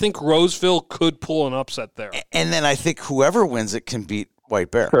 I think Roseville could pull an upset there. And then I think whoever wins it can beat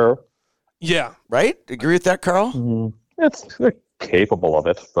White Bear. Sure. Yeah. Right? Agree with that, Carl? They're capable of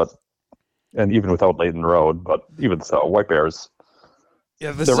it, and even without Layton Road, but even so, White Bears,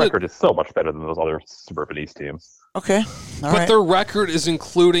 their record is so much better than those other Suburban East teams. Okay. But their record is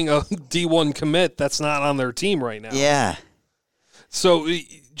including a D1 commit that's not on their team right now. Yeah. So you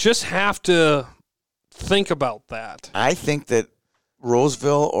just have to think about that. I think that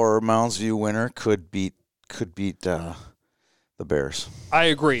Roseville or Moundsview winner could beat the Bears. I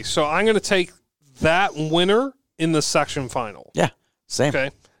agree. So I'm going to take that winner in the section final. Yeah, same.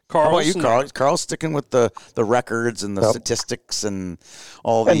 Okay. How about you, Carl? Carl's sticking with the records and the statistics and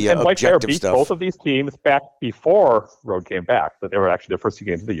all the and White Bear objective beat stuff. both of these teams back before Road came back. But they were actually their first 2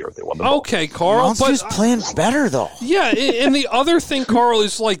 games of the year. They won them. Okay, Carl. Moundsview's playing better though. Yeah, and the other thing, Carl,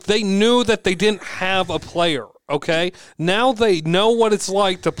 is like they knew that they didn't have a player. Okay, now they know what it's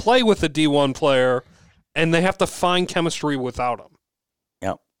like to play with a D1 player, and they have to find chemistry without him.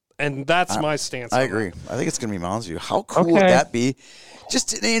 Yep. And that's my stance. I agree. I think it's going to be Moundsview. How cool would that be?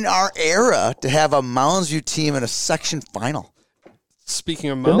 Just in our era to have a Moundsview team in a section final. Speaking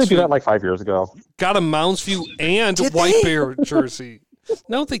of Didn't they do Moundsview, that like 5 years ago? got a Moundsview and Did White they? Bear jersey.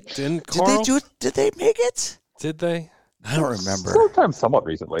 No, they didn't, Carl. Did they do it? Did they make it? Did they? I don't remember. Sometime somewhat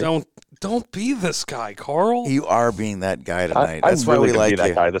recently. Don't be this guy, Carl. You are being that guy tonight. I'm That's why really we like be that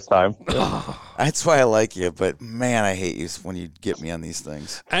you. guy this time. That's why I like you. But man, I hate you when you get me on these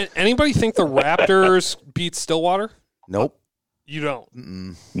things. Anybody think the Raptors beat Stillwater? Nope. You don't.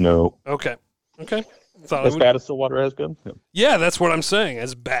 Mm-mm. No. Okay. As bad as Stillwater has been? Yeah, that's what I'm saying.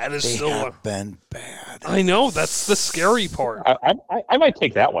 As bad as They Stillwater. have been bad. I know. That's the scary part. I might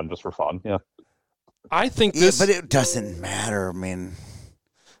take that one just for fun. Yeah. I think Yeah, this. but it doesn't matter. I mean,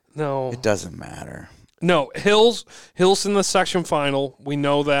 No. it doesn't matter. No. Hills in the section final. We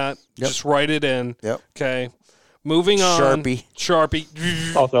know that. Yep. Just write it in. Yep. Okay. Moving on.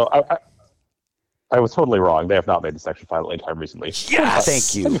 Sharpie. Also, I was totally wrong. They have not made the section final anytime recently. Yes!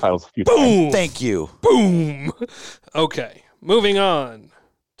 Thank you. Semifinals a few Boom! times. Thank you. Boom. Okay. Moving on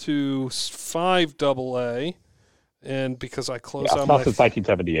to 5AA. And because I closed Yeah, out not my. since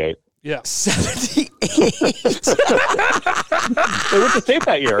 1978. Yeah. 78. They went to state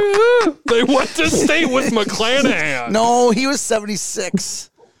that year. They went to state with McClanahan. No, he was 76.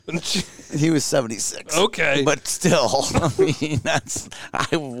 He was 76. Okay. But still, I mean,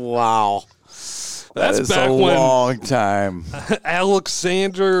 wow. That's That is back a when long time.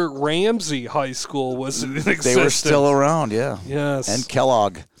 Alexander Ramsey High School was in existence. They were still around, yeah. Yes. And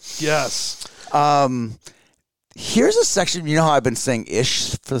Kellogg. Yes. Here's a section. You know how I've been saying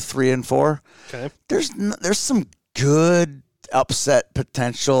ish for 3 and 4. Okay. There's some good upset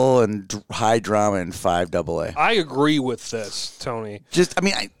potential and high drama in 5AA. I agree with this, Tony.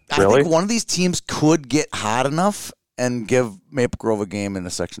 I Really? think one of these teams could get hot enough and give Maple Grove a game in the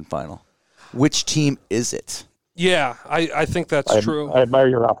section final. Which team is it? Yeah, I think that's true. I admire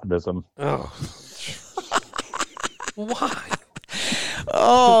your optimism. Oh. Why?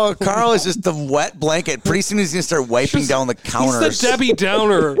 Oh, Carl is just the wet blanket. Pretty soon he's going to start wiping down the counters. He's the Debbie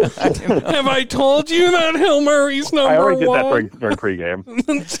Downer. Have I told you that Hill Murray's number I already one? did that during pregame.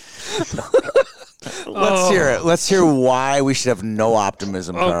 Let's hear it. Let's hear why we should have no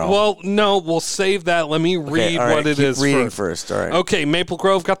optimism, Carl. Well, no, we'll save that. Let me read all right, what it keep is reading first. All right. Okay, Maple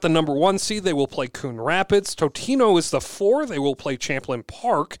Grove got the number 1 seed. They will play Coon Rapids. Totino is the 4. They will play Champlain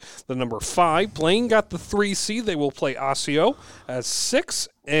Park, the number 5. Blaine got the 3 seed. They will play Osseo as 6.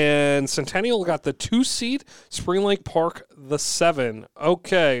 And Centennial got the 2 seed. Spring Lake Park, the 7.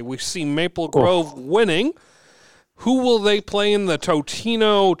 Okay, we see Maple Grove winning. Who will they play in the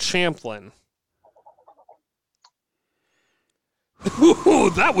Totino Champlin?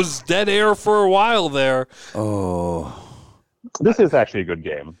 Ooh, that was dead air for a while there. Oh. This is actually a good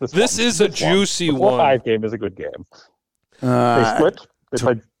game. This is a juicy one. The 4-5 game is a good game. They split. They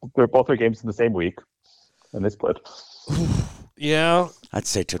played both their games in the same week, and they split. Yeah. I'd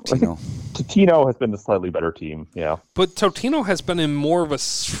say Totino. Totino has been the slightly better team, yeah. But Totino has been in more of a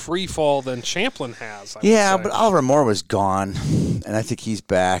free fall than Champlin has. Yeah, but Oliver Moore was gone, and I think he's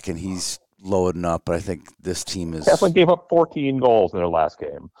back, and he's loading up, but I think this team is... Champlin gave up 14 goals in their last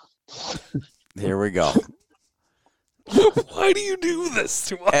game. Here we go. Why do you do this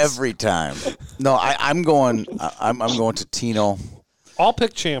to us? Every time. No, I'm going to Tino. I'll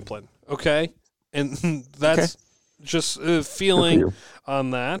pick Champlin, okay? And that's just a feeling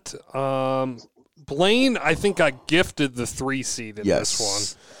on that. Blaine, I think, got gifted the 3 seed in this one,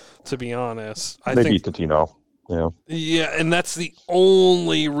 to be honest. They beat Totino. Yeah. Yeah, and that's the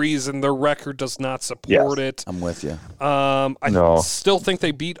only reason their record does not support it. I'm with you. I still think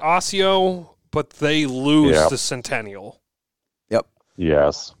they beat Osseo, but they lose to Centennial. Yep.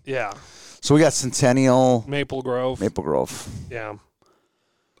 Yes. Yeah. So we got Centennial. Maple Grove. Yeah.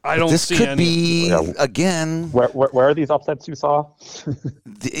 I don't this see could any. Be, again... Where are these upsets you saw?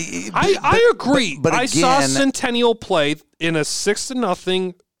 I agree. But I again, saw Centennial play in a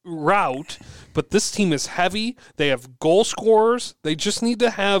 6-0 rout, but this team is heavy. They have goal scorers. They just need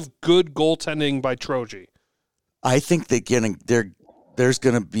to have good goaltending by Troji. I think there's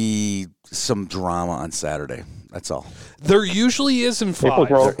going to be some drama on Saturday. That's all. There usually is in 5. Maple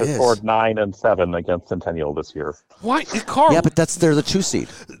Grove has scored 9 and 7 against Centennial this year. Why, Carl? Yeah, but they're the 2 seed.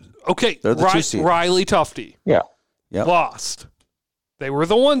 Okay, they're the 2 seed. Riley Tufte. Yeah. Lost. They were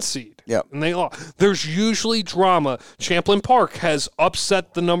the 1 seed. Yep. And they lost. There's usually drama. Champlin Park has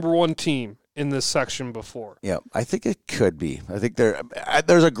upset the number 1 team in this section before. Yeah, I think it could be. I think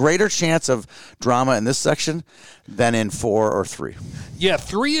there's a greater chance of drama in this section than in 4 or 3. Yeah,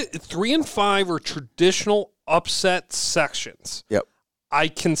 3 and 5 are traditional upset sections. Yep. I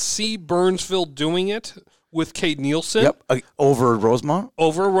can see Burnsville doing it with Cade Nielsen. Yep, over Rosemount.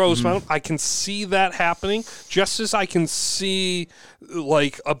 I can see that happening, just as I can see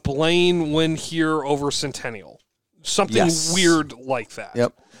like a Blaine win here over Centennial. Something weird like that.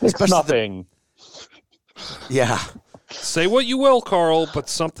 Yep. It's nothing. Yeah. Say what you will, Carl, but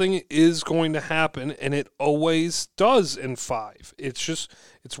something is going to happen, and it always does in 5.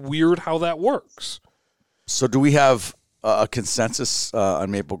 It's weird how that works. So do we have a consensus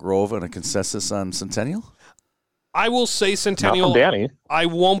on Maple Grove and a consensus on Centennial? I will say Centennial. Not from Danny. I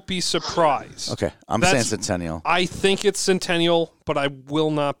won't be surprised. Okay, I'm saying Centennial. I think it's Centennial, but I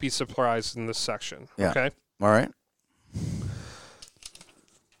will not be surprised in this section. Yeah. Okay? All right.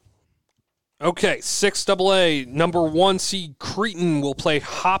 Okay, 6AA, number 1 seed Cretin will play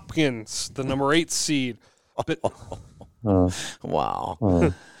Hopkins, the number 8 seed. But,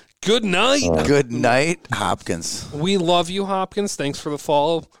 Wow. good night. Good night, Hopkins. We love you, Hopkins. Thanks for the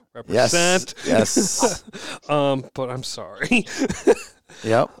follow. Represent. Yes. But I'm sorry.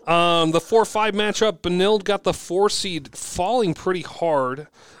 Yep. The 4-5 matchup, Benilde got the 4 seed, falling pretty hard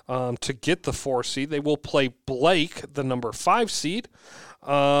to get the 4 seed. They will play Blake, the number 5 seed.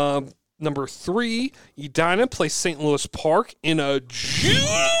 Number 3, Edina plays St. Louis Park in a juicy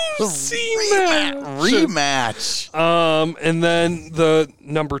rematch. And then the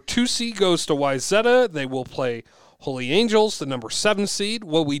number 2 seed goes to Wyzetta. They will play Holy Angels, the number 7 seed.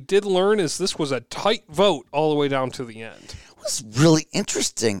 What we did learn is this was a tight vote all the way down to the end. It was really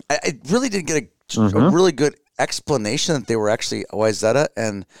interesting. I really didn't get a really good explanation that they were actually Wyzetta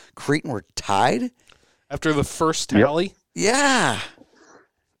and Cretin were tied after the first tally. Yep. Yeah.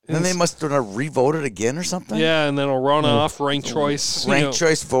 And then they must have re-voted again or something? Yeah, and then a runoff, ranked choice.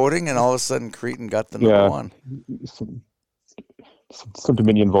 Choice voting, and all of a sudden Cretin got the number 1. Some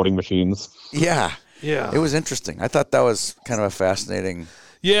Dominion voting machines. Yeah. Yeah. It was interesting. I thought that was kind of a fascinating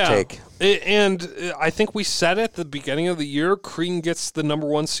take. And I think we said at the beginning of the year, Cretin gets the number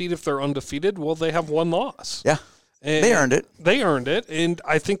 1 seed if they're undefeated. Well, they have 1 loss. Yeah. And they earned it. They earned it, and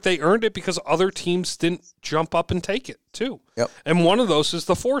I think they earned it because other teams didn't jump up and take it, too. Yep. And one of those is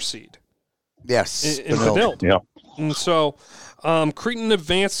the 4 seed. Yes. In Benilde. Yeah. And so Cretin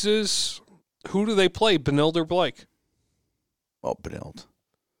advances. Who do they play, Benilde or Blake? Well, Benilde.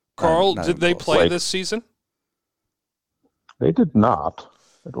 Carl, Not did they close. play Blake. this season? They did not,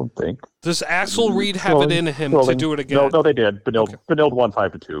 I don't think. Does Axel Reed have it in him to do it again? No, they did. Benilde won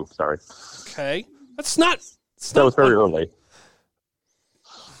 5-2. Sorry. Okay. That's not... That was very early.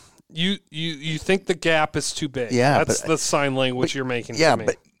 You think the gap is too big. Yeah, That's the sign language you're making Yeah, to me.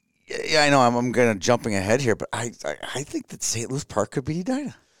 but Yeah, I know. I'm going to jumping ahead here, but I think that St. Louis Park could beat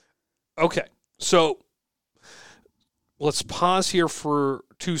Edina. Okay, so let's pause here for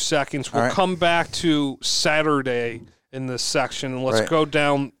 2 seconds. We'll come back to Saturday in this section, and let's go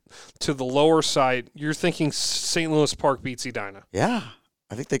down to the lower side. You're thinking St. Louis Park beats Edina? Yeah,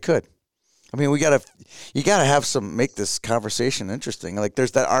 I think they could. I mean, you gotta have make this conversation interesting. Like,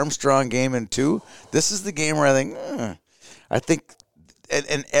 there's that Armstrong game in 2. This is the game where I think,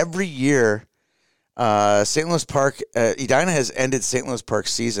 and every year, St. Louis Park, Edina has ended St. Louis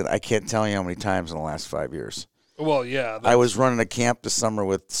Park's season. I can't tell you how many times in the last 5 years. Well, yeah. I was running a camp this summer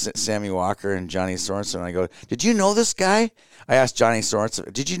with Sammy Walker and Johnny Sorensen, and I go, "Did you know this guy?" I asked Johnny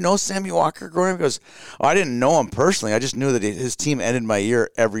Sorensen, "Did you know Sammy Walker growing up?" He goes, "Oh, I didn't know him personally. I just knew that his team ended my year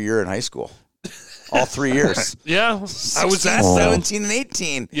every year in high school, all 3 years." Yeah, 16, I was at 17 and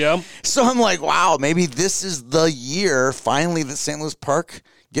 18. Yeah. So I'm like, wow, maybe this is the year finally that St. Louis Park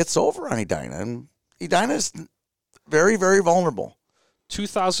gets over on Edina, and Edina is very, very vulnerable.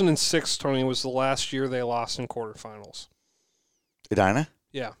 2006, Tony, was the last year they lost in quarterfinals. Edina?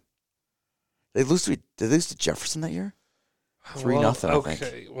 Yeah. Did they lose to Jefferson that year? 3-0, I think.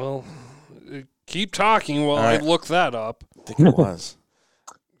 Okay, well, keep talking while I look that up. I think it was.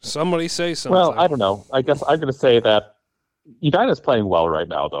 Somebody say something. Well, I don't know. I guess I'm going to say that Edina is playing well right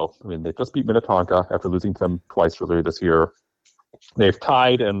now, though. I mean, they just beat Minnetonka after losing to them twice earlier this year. They've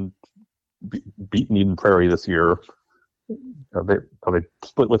tied and beaten Eden Prairie this year. They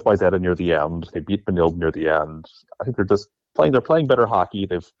split with Wayzata near the end. They beat Benilde near the end. I think they're playing better hockey.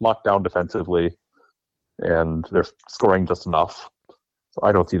 They've locked down defensively, and they're scoring just enough. So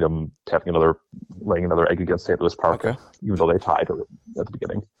I don't see them laying another egg against St. Louis Park, even though they tied at the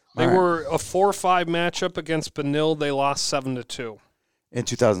beginning. They were a 4-5 matchup against Benilde. They lost 7-2 in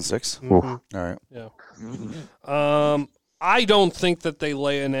 2006. Mm-hmm. All right. Yeah. I don't think that they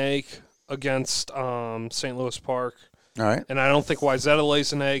lay an egg against St. Louis Park. All right. And I don't think Wayzata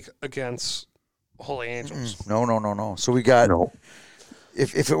lays an egg against Holy Angels. No. So we got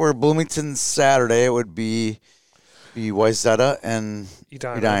if it were Bloomington Saturday, it would be Wayzata and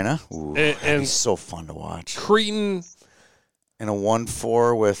Edina. Ooh, that'd be so fun to watch. Cretin and a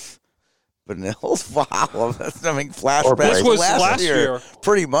 1-4 with Benilde. Wow, that's flashbacks. This was last year.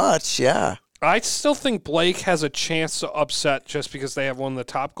 Pretty much, yeah. I still think Blake has a chance to upset just because they have one of the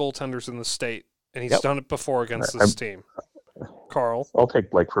top goaltenders in the state, and he's done it before against this team. Carl? I'll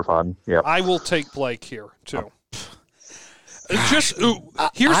take Blake for fun. Yeah, I will take Blake here, too. Here's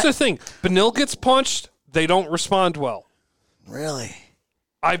the thing. Benilde gets punched, they don't respond well. Really?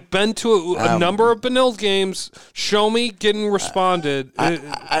 I've been to a number of Benilde games. Show me getting responded.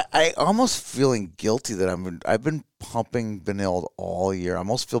 I almost feeling guilty that I've been pumping Benilde all year. I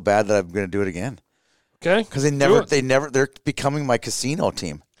almost feel bad that I'm going to do it again. Okay, because they're becoming my casino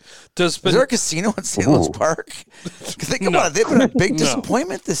team. Is there a casino in St. Louis Park? Think about it. They've been a big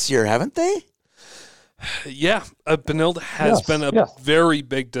disappointment this year, haven't they? Yeah, Benilde has been a very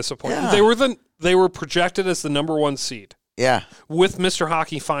big disappointment. Yeah. They were projected as the number 1 seed. Yeah. With Mr.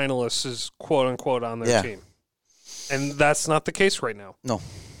 Hockey finalists is quote unquote on their team. And that's not the case right now. No.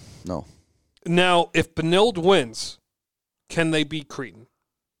 Now, if Benilde wins, can they beat Cretin?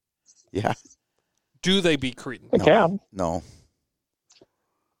 Yeah. Do they beat Cretin? They can. No.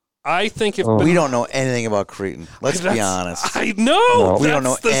 I think if we don't know anything about Cretin. Let's be honest. I know. We don't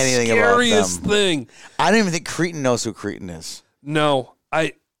know anything about them. Scariest thing. I don't even think Cretin knows who Cretin is. No.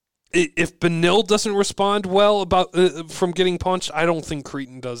 If Benilde doesn't respond well from getting punched, I don't think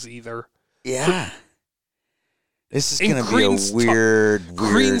Cretin does either. Yeah. This is going to be a weird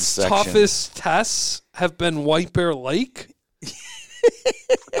Cretin's section. toughest tests have been White Bear Lake.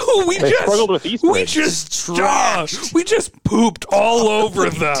 we struggled with Eastridge. We just pooped all over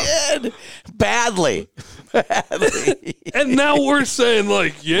them. Did badly. And now we're saying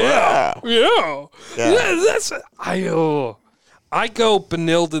yeah. That's I go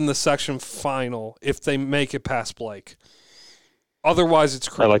Benilde in the section final if they make it past Blake. Otherwise, it's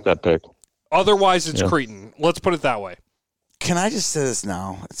Cretin. I like that pick. Otherwise, it's Cretin. Let's put it that way. Can I just say this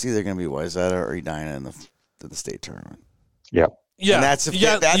now? It's either going to be Wayzata or Edina in the state tournament. Yeah. Yeah, and that's if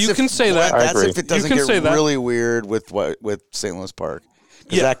you can say that. That's if it doesn't get really weird with St. Louis Park,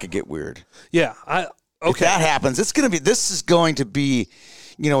 because that could get weird. Yeah, if that happens, this is going to be,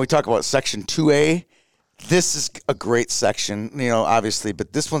 we talk about Section 2A. This is a great section, obviously,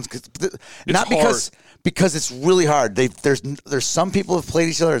 but this one's not because it's really hard. There's some people have played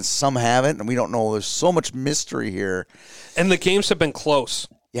each other and some haven't, and we don't know. There's so much mystery here, and the games have been close.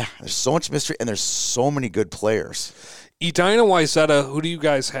 Yeah, there's so much mystery, and there's so many good players. Edina, Wayzata, who do you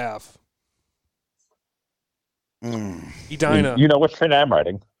guys have? Edina. You know which train I'm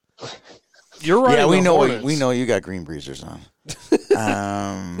riding. You're right. Yeah, we know. Hornets. We know you got green breezers on.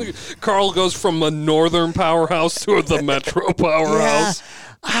 Carl goes from the northern powerhouse to the metro powerhouse.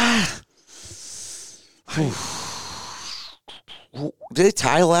 Did they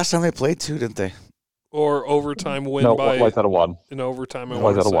tie last time they played too? Didn't they? Or overtime win No, by Wayzata won. an overtime.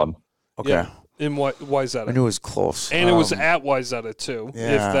 Wayzata won. Okay. Yeah, in Wayzata. I knew it was close. And it was at Wayzata too.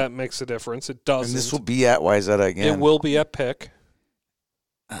 yeah. If that makes a difference, it doesn't. And this will be at Wayzata again. It will be at Pick.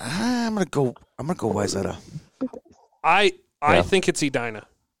 I'm gonna go Wayzata. I think it's Edina.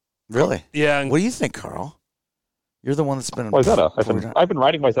 Really? Yeah. And What do you think, Carl? You're the one that's been Wayzata. I've been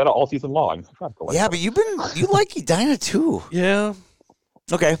riding Wayzata all season long. Yeah, but you like Edina too. yeah.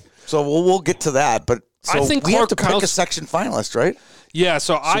 Okay, so we'll get to that, but so I think we have to Clark pick a section finalist, right? Yeah.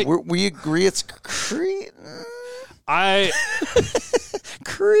 So we agree it's Cretan.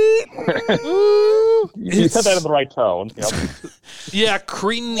 Cretan. You said that in the right tone. Yep. Yeah,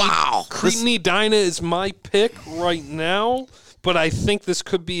 Cretan. Wow. Cretan Edina is my pick right now, but I think this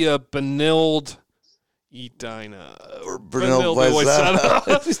could be a Benilde Edina or Benilde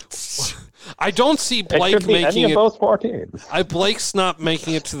Wayzata. I don't see Blake It could be making any it. of those 4 teams. Blake's not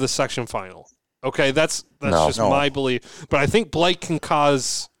making it to the section final. Okay, that's No. just my belief. But I think Blake can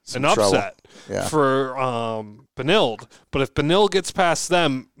cause an upset for Benilde. But if Benilde gets past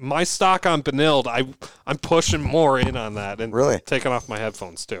them, my stock on Benilde, I'm pushing more in on that and Really? taking off my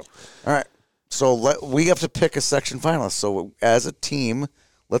headphones too. All right. So we have to pick a section finalist. So as a team,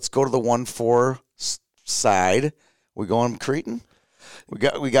 let's go to the 1-4 side. We going Cretan? We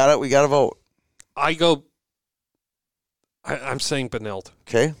got it. We got to vote. I'm saying Benilde.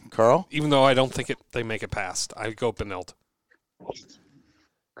 Okay, Carl. Even though I don't think they make it past, I go Benilde.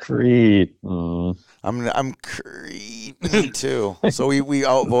 Cretan. I'm Cretan too. So we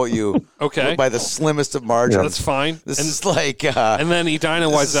outvote you. Okay. By the slimmest of margins. That's fine. This is like and then Edina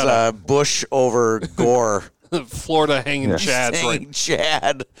Wayzata. Bush over Gore. Florida hanging Chad's Hanging right.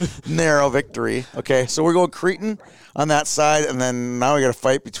 Chad. Narrow victory. Okay, so we're going Cretan on that side, and then now we got to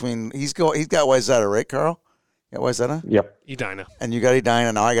fight between. He's got Wayzata, right, Carl? You got Wayzata? Yep. Edina. And you got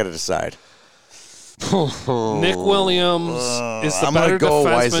Edina. Now I got to decide. Nick Williams is the I'm better gonna go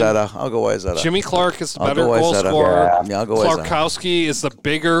defenseman. Wayzata. I'll go Wayzata. Jimmy Clark is the I'll better go goal Wayzata. scorer. Yeah, I'll go Wayzata. Clarkowski is the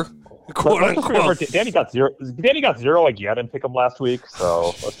bigger, quote Let's just remember, unquote. Danny got zero again and pick him last week.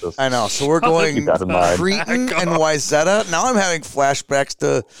 So let's just. I know. So we're going Keep that in mind. Cretan and Wayzata. Now I'm having flashbacks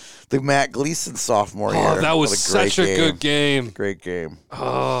to the Matt Gleason sophomore year. Oh, that was What a great such a game. good game. Great game.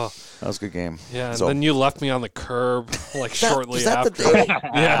 Oh, That was a good game. yeah. And So- then you left me on the curb like shortly was that after. the day?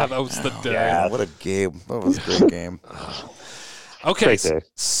 Yeah, that was the day. yeah. What a game. That was a great game. Okay, Great day.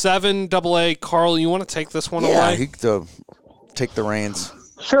 7AA. Carl, you want to take this one Yeah, away? he could take the reins.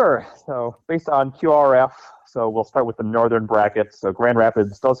 Sure. So based on QRF, so we'll start with the northern bracket. So Grand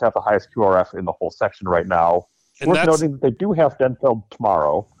Rapids does have the highest QRF in the whole section right now. And Worth that's- noting that they do have Denfeld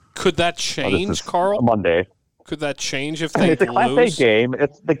tomorrow. Could that This change, is Carl? Monday. Could that change if they It's a Class A lose? game.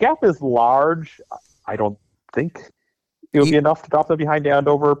 The gap is large. I don't think it would be enough to drop them behind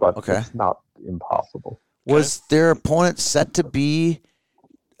Andover, but Okay. it's not impossible. Was their opponent set to be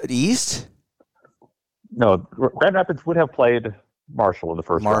East? No, Grand Rapids would have played Marshall in the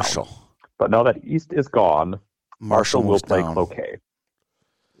first round. Marshall. But now that East is gone, Marshall will moves play down. Cloquet.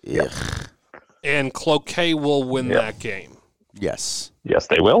 Yeah. And Cloquet will win Yeah. that game. Yes. Yes,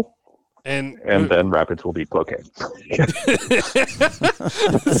 they will. And Then Rapids will beat Cloquet.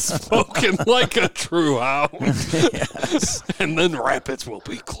 spoken like a true hound. Yes. And then Rapids will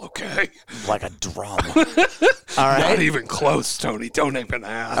be Cloquet. Like a drum. All Not right. even close, Tony. Don't even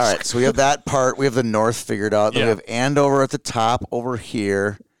ask. All right. So we have that part. We have the North figured out. Then Yeah. we have Andover at the top over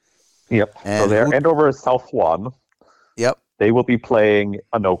here. Yep. And so there, who- Andover is South 1. Yep. They will be playing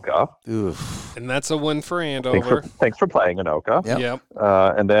Anoka. Oof. And that's a win for Andover. Thanks for playing Anoka. Yep. Yep.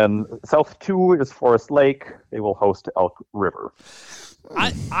 And then South 2 is Forest Lake. They will host Elk River.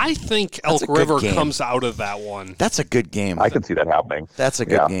 I think That's Elk a good River game. comes out of that one. That's a good game. I can see that happening. That's a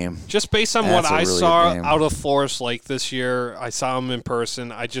good Yeah. game. Just based on That's what a I really saw good game. out of Forest Lake this year, I saw him in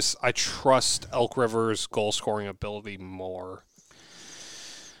person. I trust Elk River's goal scoring ability more.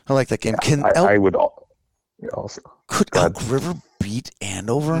 I like that game. Can I would also. could Go ahead. Elk River beat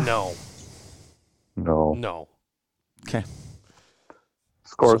Andover? No. No. Okay.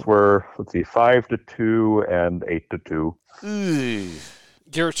 Scores were, 5-2 and 8-2.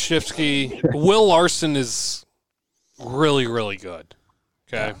 Garrett Shifsky, Will Larson is really, really good.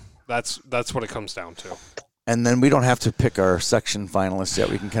 Okay, that's what it comes down to. And then we don't have to pick our section finalists yet.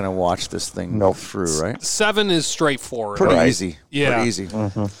 We can kind of watch this thing Nope. through, right? 7 is straightforward. Pretty Right. easy. Yeah. Pretty easy.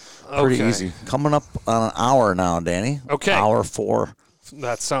 Mm-hmm. Pretty Okay. easy. Coming up on an hour now, Danny. Okay. Hour 4.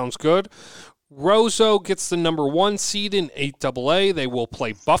 That sounds good. Roseau gets the number 1 seed in 8AA. They will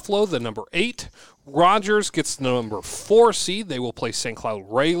play Buffalo, the number 8. Rogers gets the number 4 seed. They will play St. Cloud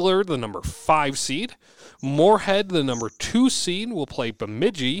Regular, the number 5 seed. Moorhead, the number 2 seed, will play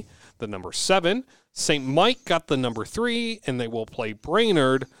Bemidji, the number 7. St. Mike got the number 3, and they will play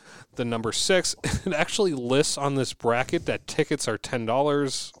Brainerd, the number 6. It actually lists on this bracket that tickets are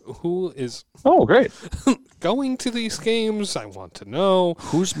 $10. Who is great. going to these games? I want to know.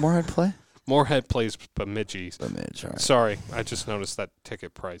 Who's Moorhead play? Moorhead plays Bemidji. Bemidji, all right. Sorry, I just noticed that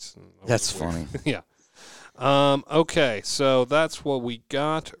ticket price. That's funny. Yeah. Okay, so that's what we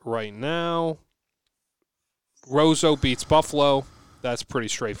got right now. Roseau beats Buffalo. That's pretty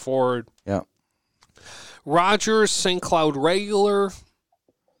straightforward. Yeah. Rogers, St. Cloud Regular.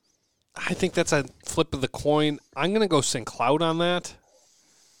 I think that's a flip of the coin. I'm going to go St. Cloud on that.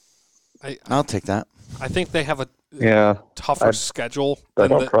 I'll take that. I think they have a tougher schedule. I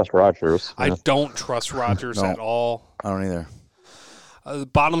don't trust Rogers. I don't trust Rogers at all. I don't either. The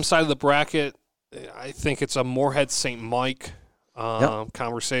bottom side of the bracket, I think it's a Moorhead St. Mike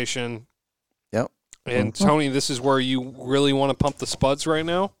conversation. Yep. And Tony, this is where you really want to pump the spuds right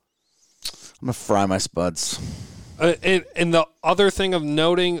now? I'm going to fry my spuds. And the other thing of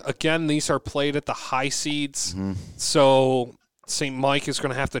noting, again, these are played at the high seeds. Mm-hmm. So St. Mike is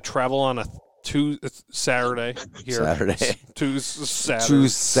going to have to travel on a Saturday here.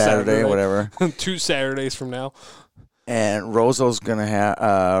 Saturday, whatever. 2 Saturdays from now. And Roseau's going to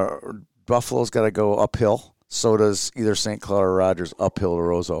have Buffalo's got to go uphill. So does either St. Cloud or Rogers uphill to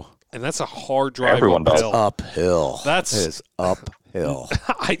Roseau. And that's a hard drive. Everyone does. Uphill. It is uphill.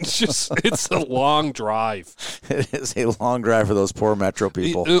 It's a long drive. It is a long drive for those poor Metro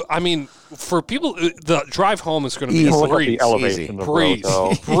people. I mean, for people, the drive home is going to be a breeze. The elevation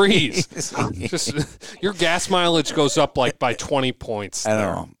breeze. Just your gas mileage goes up like by 20 points. I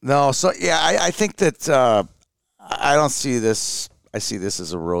don't know. No, so yeah, I think that I don't see this. I see this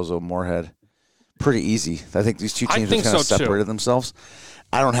as a Roseau Moorhead. Pretty easy. I think these two teams have kind of separated themselves.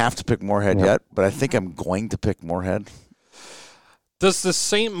 I don't have to pick Moorhead yet, but I think I'm going to pick Moorhead. Does the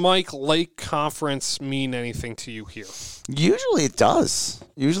St. Mike Lake Conference mean anything to you here? Usually it does.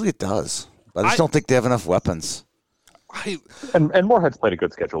 But I just don't think they have enough weapons. And Moorhead's played a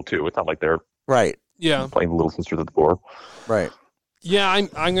good schedule, too. It's not like they're playing the Little Sisters at the Boar. Right. Yeah,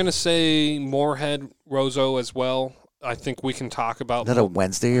 I'm going to say Moorhead, Roseau as well. I think we can talk about... Is that a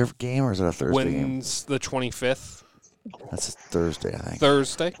Wednesday game or is it a Thursday game? When's the 25th? That's a Thursday, I think.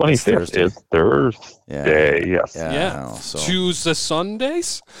 Thursday? 25th is Thursday, yes. Yeah. Choose the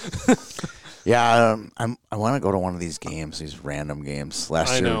Sundays? Yeah, I want to go to one of these games, these random games.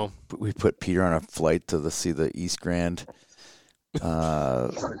 Last year, we put Peter on a flight to see the East Grand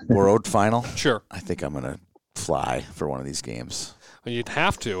World Final. Sure. I think I'm going to fly for one of these games. You'd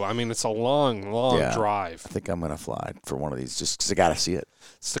have to. I mean, it's a long drive. I think I'm going to fly for one of these just because I got to see it.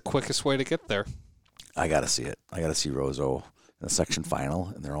 It's the quickest way to get there. I got to see it. I got to see Roseau in the section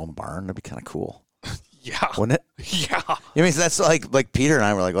final in their own barn. That'd be kind of cool. Yeah. Wouldn't it? Yeah. I mean, that's like Peter and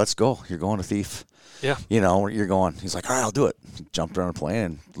I were like, let's go. You're going to Thief. Yeah. You're going. He's like, all right, I'll do it. He jumped on a plane,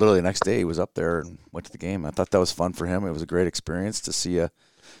 and literally the next day he was up there and went to the game. I thought that was fun for him. It was a great experience to see a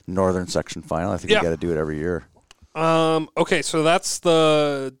northern section final. I think you got to do it every year. Okay, so that's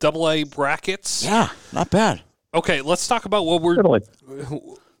the AA brackets. Yeah, not bad. Okay, let's talk about what we're...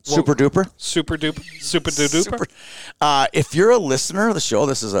 Super duper. Super duper. If you're a listener of the show,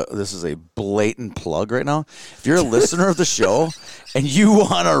 this is a blatant plug right now. If you're a listener of the show and you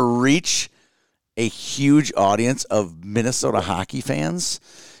want to reach a huge audience of Minnesota hockey fans,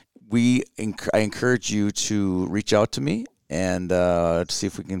 I encourage you to reach out to me and to see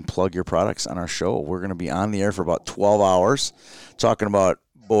if we can plug your products on our show. We're going to be on the air for about 12 hours talking about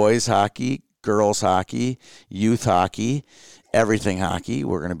boys hockey, girls hockey, youth hockey, everything hockey.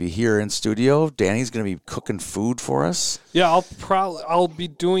 We're going to be here in studio. Danny's going to be cooking food for us. Yeah, I'll be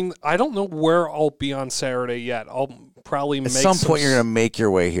doing. I don't know where I'll be on Saturday yet. I'll probably at some point you're going to make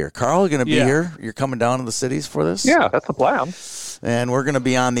your way here. Carl, you're going to be here. You're coming down to the cities for this. Yeah, that's the plan. And we're going to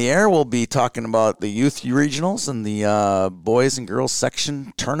be on the air. We'll be talking about the youth regionals and the boys and girls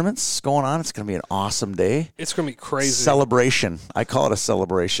section tournaments going on. It's going to be an awesome day. It's going to be crazy. Celebration. I call it a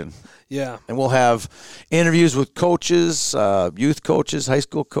celebration. Yeah. And we'll have interviews with coaches, youth coaches, high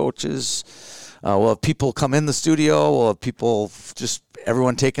school coaches. We'll have people come in the studio. We'll have people, just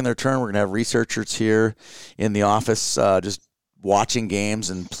everyone taking their turn. We're going to have researchers here in the office just watching games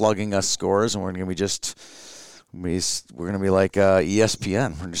and plugging us scores. And we're going to be like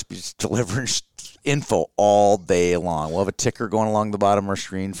ESPN. We're going to be just delivering info all day long. We'll have a ticker going along the bottom of our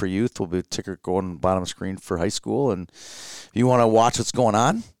screen for youth. We'll be a ticker going on the bottom of the screen for high school. And if you want to watch what's going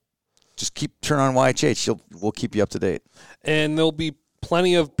on, just turn on YHH. We'll keep you up to date. And there'll be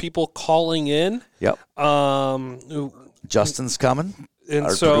plenty of people calling in. Yep. Justin's coming. And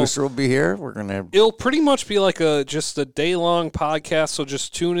our so producer will be here. It'll pretty much be like just a day-long podcast, so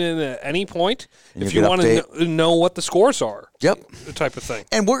just tune in at any point if you want to know what the scores are. Yep. The type of thing.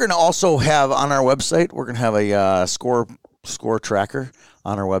 And we're going to also have on our website, we're going to have a score tracker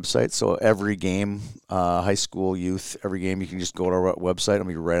on our website. So every game, high school, youth, every game, you can just go to our website. It'll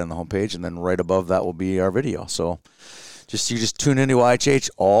be right on the homepage, and then right above that will be our video. So you just tune into IHH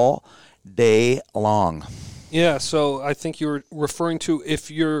all day long. Yeah, so I think you were referring to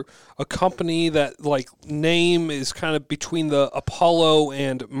if you're a company that, like, name is kind of between the Apollo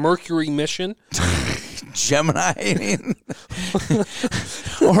and Mercury mission. Gemini, I mean.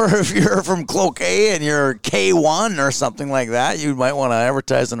 Or if you're from Cloquet and you're K1 or something like that, you might want to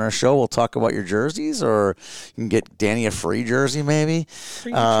advertise on our show. We'll talk about your jerseys, or you can get Danny a free jersey maybe.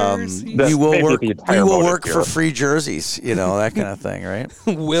 Jersey. We will work for free jerseys, that kind of thing, right?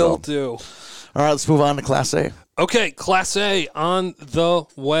 Will do. All right, let's move on to Class A. Okay, Class A on the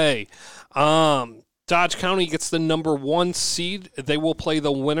way. Dodge County gets the number 1 seed. They will play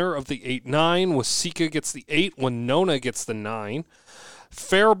the winner of the 8-9. Waseca gets the 8. Winona gets the 9.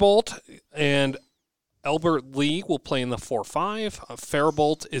 Faribault and Albert Lee will play in the 4-5.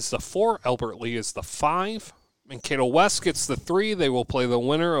 Faribault is the 4. Albert Lee is the 5. Mankato West gets the 3. They will play the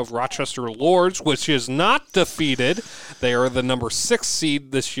winner of Rochester Lords, which is not defeated. They are the number 6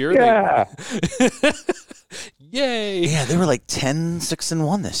 seed this year. Yeah. Yay. Yeah, they were like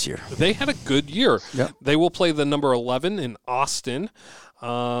 10-6-1 this year. They had a good year. Yep. They will play the number 11 in Austin.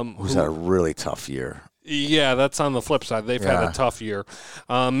 Who's had a really tough year. Yeah, that's on the flip side. They've had a tough year.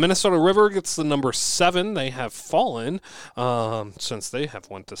 Minnesota River gets the number 7. They have fallen since they have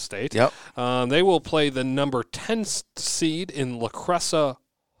went to state. Yep. They will play the number 10 seed in La Crescent.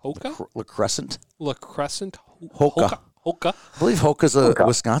 Hoka? La Crescent? La Crescent? Hoka. Hoka. I believe Hoka's a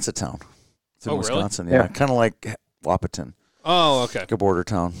Wisconsin town. It's in Wisconsin, really? Yeah. Kind of like Wahpeton. Oh, okay. Like a border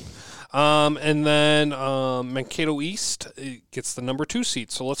town. And then Mankato East gets the number 2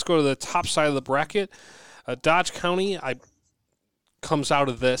 seed. So let's go to the top side of the bracket. Dodge County comes out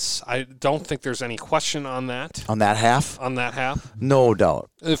of this. I don't think there's any question on that. On that half? On that half? No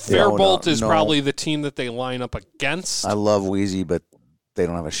doubt. Faribault is probably the team that they line up against. I love Wheezy, but they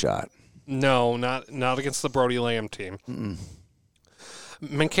don't have a shot. No, not against the Brody Lamb team. Mm-mm.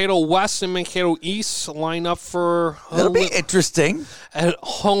 Mankato West and Mankato East line up for That'll be interesting. At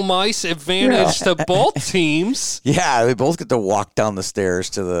home ice advantage to both teams. Yeah, they both get to walk down the stairs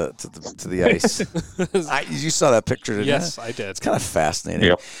to the ice. You saw that picture, didn't you? Yes, I did. It's kind of fascinating.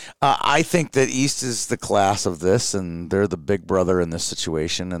 Yep. I think that East is the class of this, and they're the big brother in this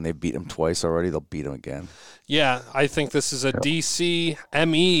situation, and they beat them twice already. They'll beat them again. Yeah, I think this is a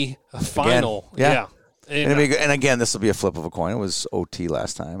DC-ME final. Again, yeah. And again, this will be a flip of a coin. It was OT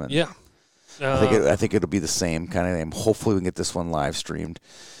last time. And yeah. I think it'll be the same kind of name. Hopefully we can get this one live streamed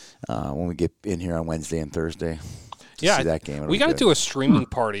when we get in here on Wednesday and Thursday. Yeah, see that game. We got to do a streaming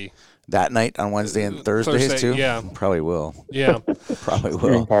party. That night on Wednesday and Thursdays too? Yeah. Probably will. Yeah. Probably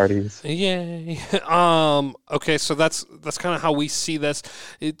Streaming will. parties. Yay. Okay, so that's kind of how we see this.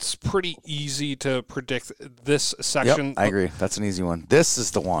 It's pretty easy to predict this section. Yep, I agree. That's an easy one. This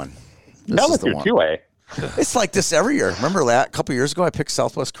is the one. This Now is look the your one. 2A. It's like this every year. Remember that a couple years ago I picked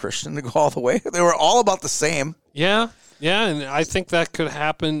Southwest Christian to go all the way? They were all about the same. Yeah, and I think that could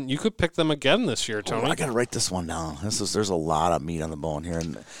happen. You could pick them again this year, Tony. I got to write this one down. There's a lot of meat on the bone here,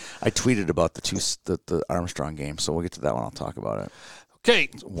 and I tweeted about the Armstrong game, so we'll get to that one. I'll talk about it. Okay.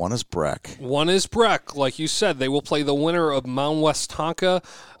 One is Breck. One is Breck. Like you said, they will play the winner of Mount West Tonka,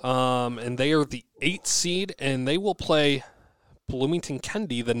 and they are the 8th seed, and they will play Bloomington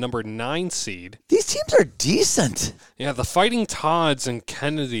Kennedy, the number 9 seed. These teams are decent. Yeah, the Fighting Todds and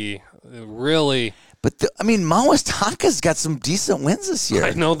Kennedy really. But Mount West Tonka's got some decent wins this year.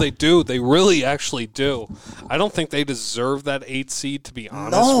 I know they do. They really actually do. I don't think they deserve that 8 seed, to be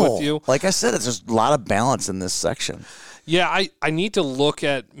honest with you. Like I said, there's a lot of balance in this section. Yeah, I need to look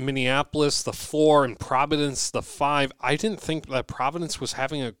at Minneapolis, the 4, and Providence, the 5. I didn't think that Providence was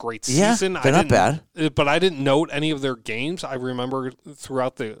having a great season. They're not bad. But I didn't note any of their games. I remember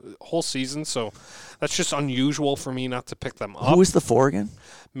throughout the whole season, so that's just unusual for me not to pick them up. Who is the 4 again?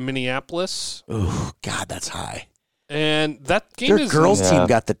 Minneapolis. Oh, God, that's high. And that game Their girls team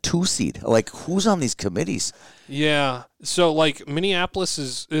got the 2 seed. Like, who's on these committees? Yeah. So, like, Minneapolis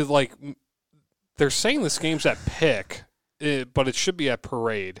is like, they're saying this game's at pick. but it should be at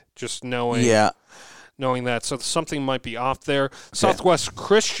Parade. Just knowing that, so something might be off there. Okay. Southwest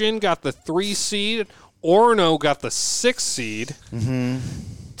Christian got the 3 seed. Orono got the 6 seed. Mm-hmm.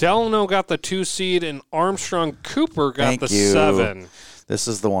 Delano got the 2 seed, and Armstrong Cooper got the 7. This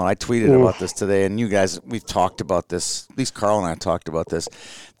is the one. I tweeted about this today, and you guys, we've talked about this. At least Carl and I talked about this.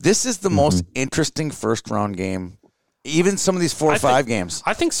 This is the most interesting first-round game, even some of these 4 or 5 games.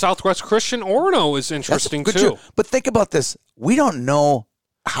 I think Southwest Christian Orono is interesting, too. But think about this. We don't know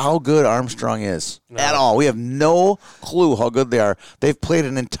how good Armstrong is at all. We have no clue how good they are. They've played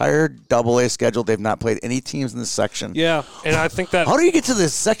an entire AA schedule. They've not played any teams in this section. Yeah, and I think that... How do you get to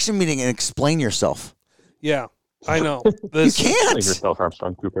this section meeting and explain yourself? Yeah, I know. You can't. Yourself,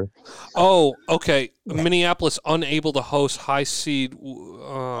 Armstrong Cooper. Oh, okay. Minneapolis unable to host high seed.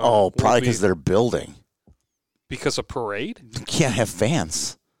 Probably because they're building. Because of Parade? You can't have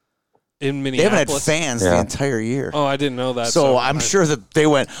fans. In Minneapolis. They haven't had fans the entire year. Oh, I didn't know that. So I'm sure that they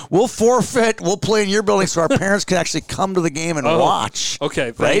went, we'll forfeit, we'll play in your building so our parents can actually come to the game and watch.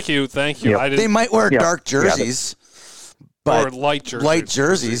 Okay, thank you. Yep. They might wear dark jerseys. Or light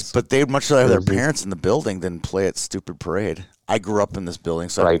jerseys. But they'd much rather have their parents in the building than play at stupid Parade. I grew up in this building,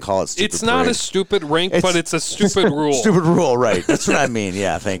 so I can call it stupid It's not Parade. a stupid rink, but it's a stupid rule. Stupid rule, right. That's what I mean.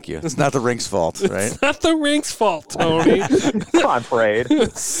 Yeah, thank you. It's not the rink's fault, right? It's not the rink's fault, Tony. Come on, Parade.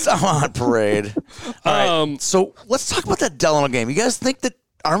 Come on, Parade. All right, so let's talk about that Delano game. You guys think that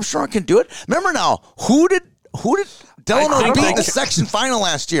Armstrong can do it? Remember now, who did Delano beat in the section final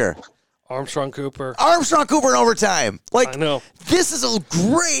last year? Armstrong Cooper in overtime. I know. This is a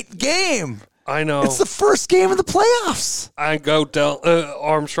great game. I know. It's the first game of the playoffs. I go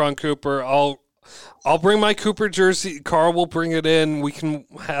Armstrong Cooper. I'll bring my Cooper jersey. Carl will bring it in. We can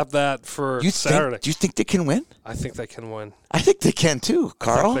have that for Saturday. Do you think they can win? I think they can win. I think they can too,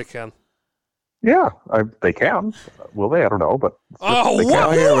 Carl. I think they can. Yeah, they can. Will they? I don't know, but here we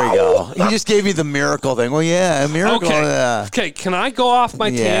go. He just gave me the miracle thing. Well, yeah, a miracle. Okay, can I go off my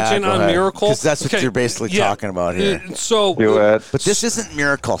tangent on miracle? Because that's what you're basically talking about here. So do it. But this isn't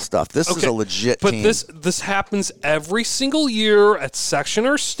miracle stuff. This is a legit team. But this happens every single year at section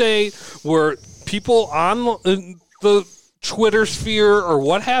or state where people on the Twitter sphere or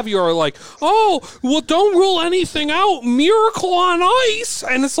what have you are like, oh, well, don't rule anything out. Miracle on ice.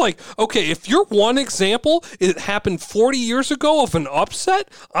 And it's like, okay, if you're one example, it happened 40 years ago of an upset,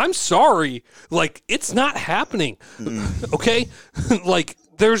 I'm sorry. Like, it's not happening. Okay? Like,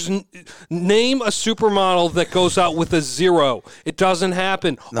 name a supermodel that goes out with a 0. It doesn't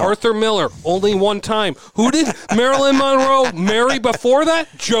happen. No. Arthur Miller, only one time. Who did Marilyn Monroe marry before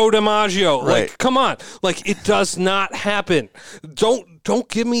that? Joe DiMaggio. Right. Like, come on. Like, it does not happen. Don't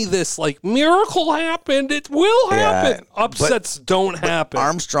give me this, like, miracle happened. It will happen. Upsets don't happen.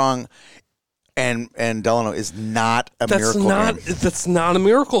 Armstrong and Delano is not a miracle game. That's not a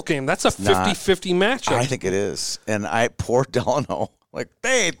miracle game. That's a 50-50 matchup. I think it is. And poor Delano. Like,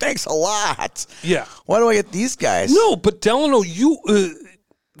 hey, thanks a lot. Yeah. Why do I get these guys? No, but Delano,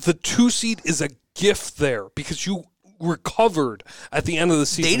 the 2 seed is a gift there because you recovered at the end of the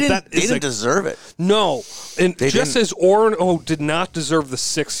season. They didn't deserve it. No. And just as Orono did not deserve the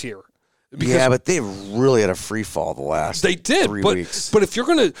 6 here. Yeah, but they really had a free fall the last 3 weeks. But if you're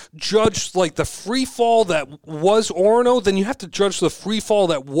going to judge like the free fall that was Orono, then you have to judge the free fall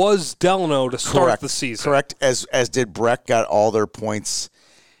that was Delano to start the season. Correct. As did Breck, got all their points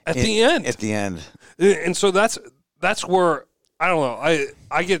at the end. At the end. And so that's where I don't know.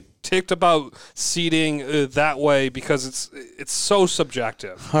 I get ticked about seeding that way because it's so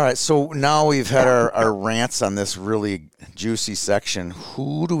subjective. All right, so now we've had our rants on this really juicy section.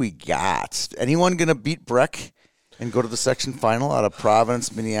 Who do we got? Anyone going to beat Breck and go to the section final out of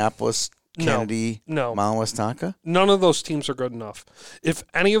Providence, Minneapolis, Kennedy, Mount Westonka? None of those teams are good enough. If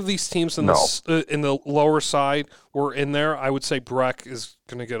any of these teams in the lower side were in there, I would say Breck is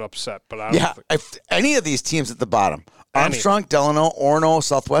going to get upset. But I don't think. If any of these teams at the bottom, Armstrong, Delano, Orono,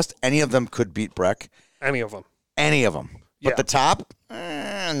 Southwest, any of them could beat Breck. Any of them. But the top,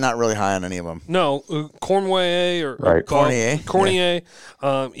 not really high on any of them. No, Cormier Cornier,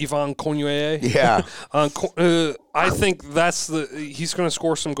 Yvon Cornier. Yeah. I think he's going to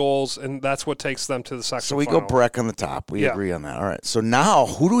score some goals, and that's what takes them to the section So we final. go Breck on the top. We agree on that. All right. So now,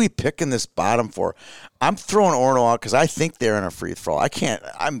 who do we pick in this bottom four? I'm throwing Orono out because I think they're in a free throw.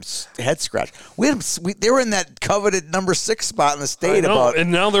 I'm head scratch. They were in that coveted number 6 spot in the state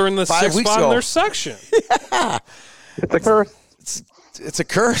and now they're in the 6th spot in their section. Yeah. It's a curse. It's a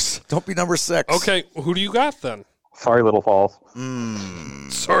curse. Don't be number 6. Okay, who do you got then? Sorry, Little Falls.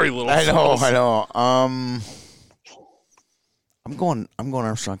 Sorry, Little Falls. I know. I'm going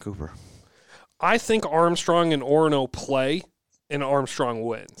Armstrong Cooper. I think Armstrong and Orono play, and Armstrong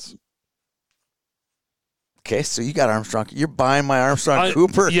wins. Okay, so you got Armstrong. You're buying my Armstrong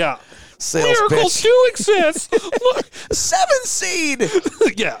Cooper Yeah. sales Miracles pitch. do exist. Look. 7 seed.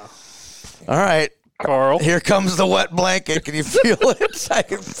 Yeah. All right. Carl. Here comes the wet blanket. Can you feel it? I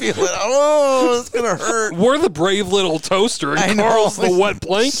can feel it. Oh, it's going to hurt. We're the brave little toaster, and Carl's the wet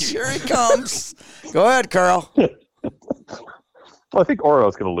blanket. Here he comes. Go ahead, Carl. Well, I think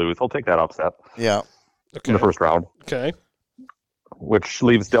Oro's going to lose. He'll take that upset Yeah. in the first round, Okay. which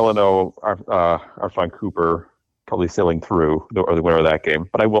leaves Delano, Armstrong Cooper probably sailing through the winner of that game.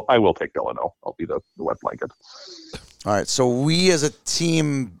 But I will take Delano. I'll be the wet blanket. All right. So we as a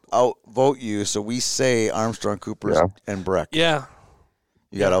team outvote you. So we say Armstrong, Cooper, and Breck. Yeah.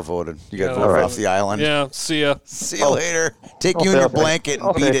 You got outvoted. You got Yeah, voted right. off the island. Yeah. See ya. See you later. Take you in your blanket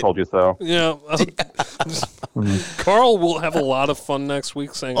and beat I it. told you so. Yeah. Carl will have a lot of fun next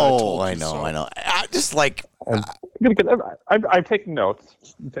week saying, I told you I know, so. I know. I just like I'm taking notes.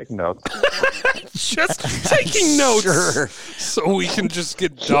 Just taking notes Sure. so we can just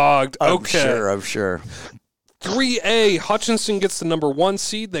get dogged. I'm sure. 3A, Hutchinson gets the number 1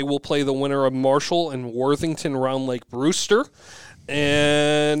 seed. They will play the winner of Marshall and Worthington Round Lake Brewster.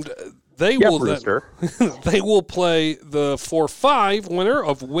 And they will Brewster. they will play the 4-5 winner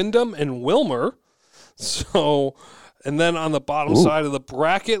of Wyndham and Wilmer. So, and then on the bottom side of the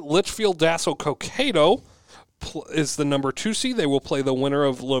bracket, Litchfield Dassel Cokato is the number 2 seed. They will play the winner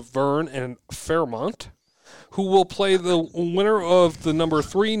of Laverne and Fairmont, who will play the winner of the number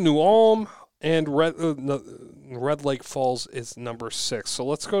 3 New Ulm, and Red Lake Falls is number 6. So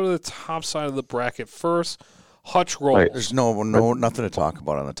let's go to the top side of the bracket first. Hutch rolls. Right. There's nothing to talk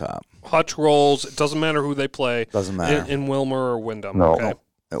about on the top. Hutch rolls. It doesn't matter who they play. Doesn't matter. In Wilmer or Wyndham. No. Okay.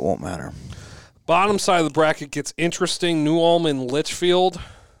 It won't matter. Bottom side of the bracket gets interesting. New Ulm and Litchfield.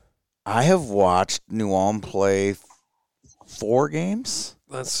 I have watched New Ulm play 4 games.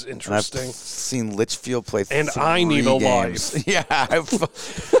 That's And I've interesting. seen Litchfield play And 3 I need a games. life. Yeah.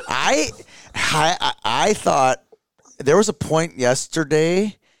 I thought there was a point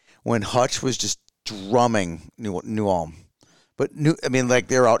yesterday when Hutch was just drumming New Ulm. But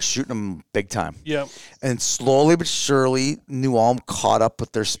they were out shooting them big time. Yep. And slowly but surely, New Ulm caught up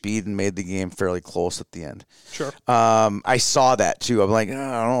with their speed and made the game fairly close at the end. Sure. I saw that too. I'm like, I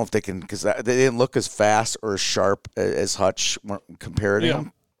don't know if they can, because they didn't look as fast or as sharp as Hutch compared to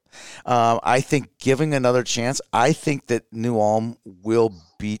them. I think giving another chance, I think that New Ulm will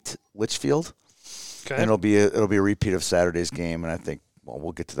beat Litchfield. Okay. And it'll be a repeat of Saturday's game, and I think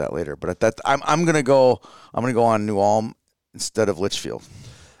we'll get to that later. But I'm gonna go on New Ulm instead of Litchfield.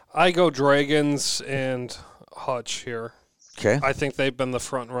 I go Dragons and Hutch here. Okay. I think they've been the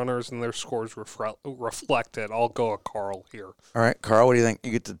front runners and their scores reflect it. I'll go a Carl here. All right, Carl, what do you think?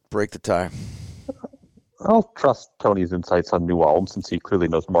 You get to break the tie. I'll trust Tony's insights on New Ulm since he clearly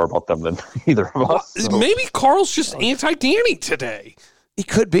knows more about them than either of us. So. Maybe Carl's just anti-Danny today. He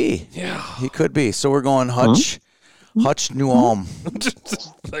could be. Yeah. He could be. So we're going Hutch, Hutch, New Ulm.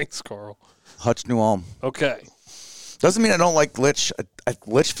 Thanks, Carl. Hutch, New Ulm. Okay. Doesn't mean I don't like Litch.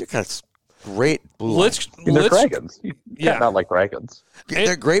 Litchfield got great blue line. They're dragons. You can't not like dragons.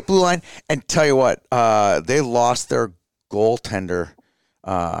 They're great blue line. And tell you what, they lost their goaltender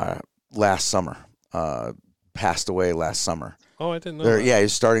last summer. Passed away last summer. Oh, I didn't know that. Yeah,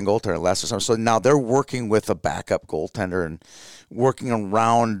 he's starting goaltender last summer. So now they're working with a backup goaltender and working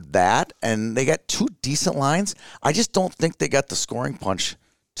around that. And they got 2 decent lines. I just don't think they got the scoring punch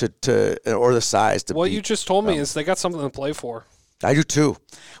to or the size to What beat you just told me is they got something to play for. I do too.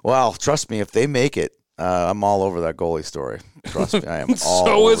 Well, trust me, if they make it, I'm all over that goalie story. Trust me, I am all So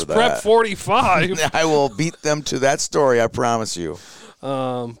over is that. Prep 45. I will beat them to that story, I promise you. But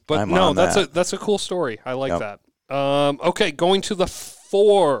I'm no, on that's that. a cool story. I like Yep. that. Okay, going to the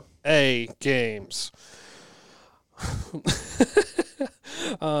 4A games.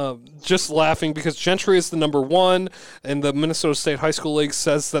 Just laughing because Gentry is the number 1, and the Minnesota State High School League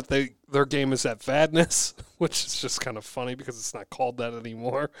says that their game is at Vadnais, which is just kind of funny because it's not called that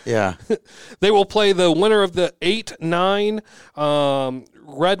anymore. Yeah. They will play the winner of the 8-9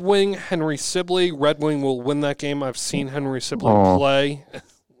 Red Wing, Henry Sibley. Red Wing will win that game. I've seen Henry Sibley play,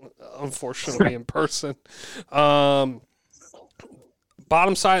 unfortunately, in person. Bottom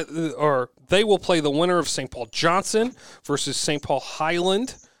side, or they will play the winner of St. Paul Johnson versus St. Paul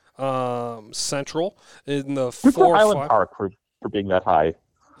Highland Central in the 4-5. Island Park for being that high.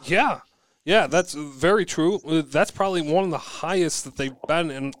 Yeah, that's very true. That's probably one of the highest that they've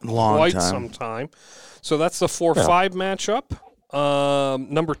been in Long quite time. some time. So that's the 4-5 matchup.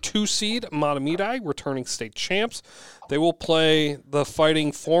 Number 2 seed, Matamidi, returning state champs. They will play the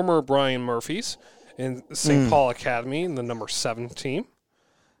fighting former Brian Murphys in St. Paul Academy in the number 7 team.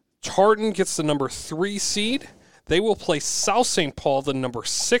 Tartan gets the number 3 seed. They will play South St. Paul, the number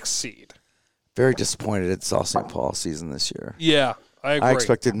 6 seed. Very disappointed at South St. Paul season this year. Yeah, I agree. I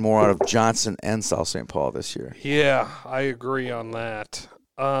expected more out of Johnson and South St. Paul this year. Yeah, I agree on that.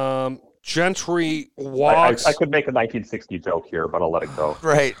 Gentry walks. I could make a 1960 joke here, but I'll let it go.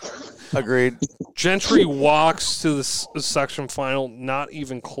 Right. Agreed. Gentry walks to the section final, not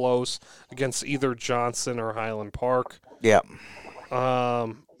even close against either Johnson or Highland Park. Yeah.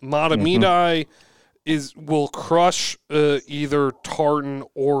 Matamidi will crush either Tartan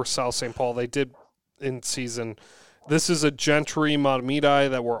or South St. Paul. They did in season. This is a Gentry Matamidi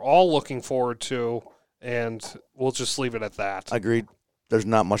that we're all looking forward to, and we'll just leave it at that. Agreed. There's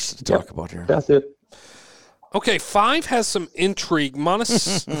not much to talk about here. That's it. Okay, 5 has some intrigue.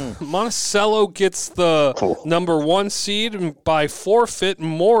 Monticello gets the number 1 seed, and by forfeit,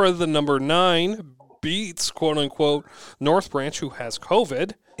 Mora, the number 9, beats, quote-unquote, North Branch, who has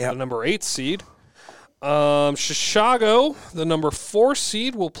COVID, the number 8 seed. Chicago, the number 4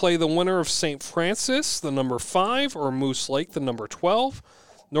 seed, will play the winner of St. Francis, the number 5, or Moose Lake, the number 12.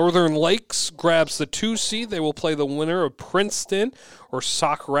 Northern Lakes grabs the 2 seed. They will play the winner of Princeton or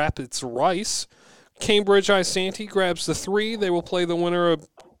Sauk Rapids Rice. Cambridge Isanti grabs the 3. They will play the winner of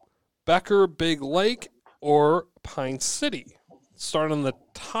Becker Big Lake or Pine City. Start on the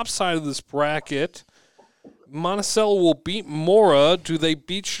top side of this bracket. Monticello will beat Mora. Do they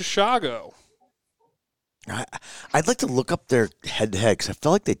beat Chicago? I'd like to look up their head-to-head because I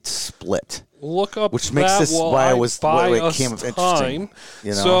feel like they split. Look up which makes this why it came up interesting. You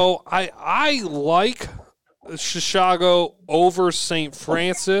know? So I like Chicago over St.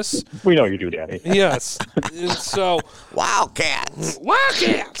 Francis. We know you do, Danny. Yes. And so Wildcats.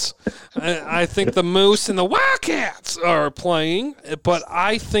 I think the Moose and the Wildcats are playing, but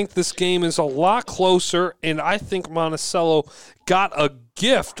I think this game is a lot closer, and I think Monticello got a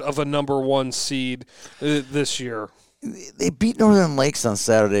gift of a number 1 seed this year. They beat Northern Lakes on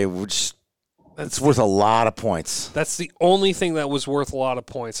Saturday, which it's worth a lot of points. That's the only thing that was worth a lot of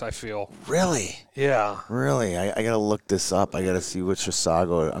points, I feel. Really? Yeah. Really? I got to look this up. I got to see what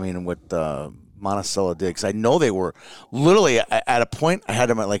Monticello did. Because I know they were literally at a point, I had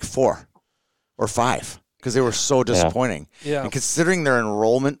them at like 4 or 5 because they were so disappointing. Yeah. And considering their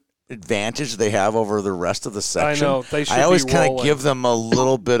enrollment advantage they have over the rest of the section, I know. They should I always be kind of rolling. give them a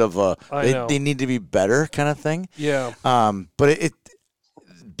little bit of a they need to be better kind of thing. Yeah. But it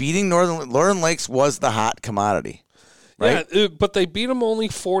beating Northern Lakes was the hot commodity, right? Yeah, but they beat them only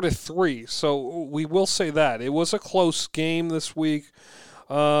 4-3, so we will say that. It was a close game this week.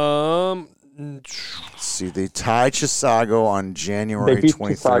 Let's see, they tied Chisago on January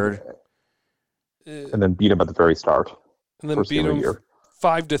 23rd. And then beat them at the very start. And then beat them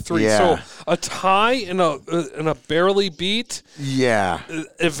 5-3. Yeah. So a tie and a barely beat. Yeah.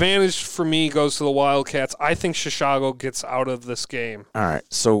 Advantage for me goes to the Wildcats. I think Chicago gets out of this game. All right.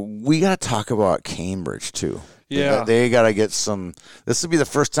 So we got to talk about Cambridge, too. Yeah. They got to get some. This will be the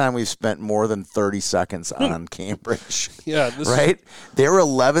first time we've spent more than 30 seconds on Cambridge. Yeah. Right? They were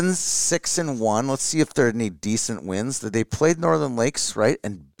 11-6-1. Let's see if there are any decent wins. They played Northern Lakes, right,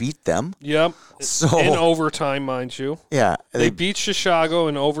 and beat them. Yep. So in overtime, mind you. Yeah. They beat Chicago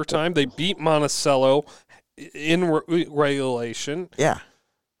in overtime. They beat Monticello in regulation. Yeah.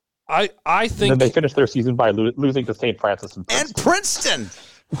 I think. And then they finished their season by losing to St. Francis and Princeton.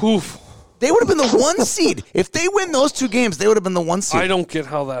 Oof. They would have been the 1 seed. If they win those 2 games, they would have been the 1 seed. I don't get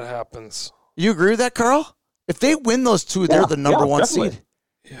how that happens. You agree with that, Carl? If they win those 2, they're the number 1 definitely. seed.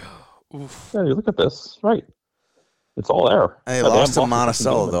 Yeah. Oof. Yeah, you look at this. Right. It's all there. And they lost to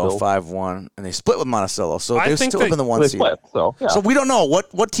Monticello, though, 5-1. And they split with Monticello. So they still have been the 1 they seed. split, so, yeah. So we don't know.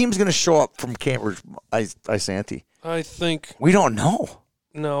 What team's going to show up from Cambridge Isanti? I think. We don't know.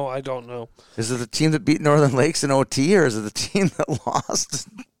 No, I don't know. Is it the team that beat Northern Lakes in OT, or is it the team that lost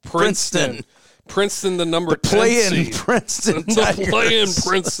Princeton? Princeton, the number 10 play-in seed. Princeton The Tigers. play-in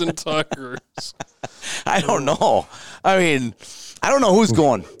Princeton Tigers. I don't know. I mean, I don't know who's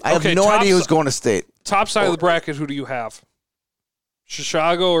going. I have no idea who's going to state. Top side of the bracket, who do you have?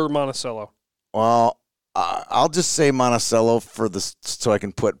 Chicago or Monticello? Well, I'll just say Monticello for this, so I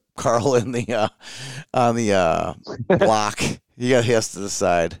can put Carl in the on the block. He has to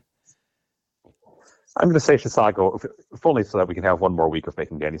decide. I'm going to say Chisago. If only so that we can have one more week of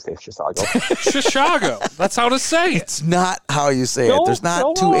making Danny say Chisago. Chicago. That's how to say it. It's not how you say it. There's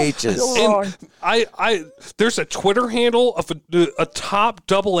not two H's. And there's a Twitter handle of a top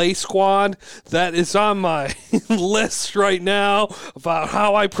AA squad that is on my list right now about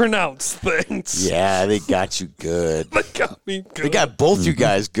how I pronounce things. Yeah, they got you good. They got me good. They got both you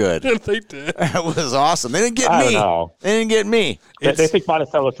guys good. They did. That was awesome. They didn't get I me. don't know. They didn't get me. They think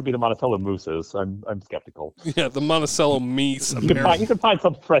Monticello should be the Monticello Mooses. I'm skeptical. Yeah, the Monticello Meese. You can find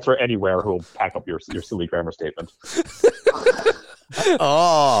some professor anywhere who will pack up your silly grammar statement.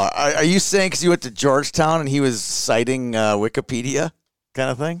 Oh, are you saying because you went to Georgetown and he was citing Wikipedia kind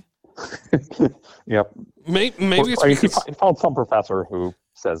of thing? Yep. Maybe it's he because found some professor who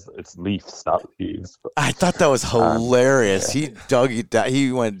says it's Leafs, not leaves. But, I thought that was hilarious. He dug you down.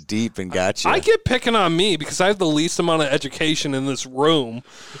 He went deep and got you. I get picking on me because I have the least amount of education in this room,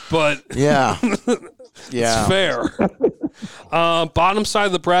 but Yeah. it's fair. Bottom side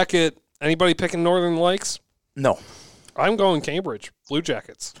of the bracket, anybody picking Northern Lakes? No. I'm going Cambridge, Blue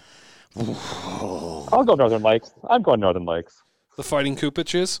Jackets. I'll go Northern Lakes. I'm going Northern Lakes. The Fighting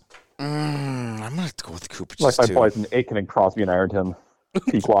Kupiches. I'm going to have to go with the Cooper Like my too. boys in Aiken and Crosby and Ironton.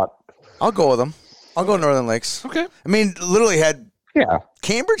 Pequot. I'll go with them. I'll go Northern Lakes. Okay. I mean, literally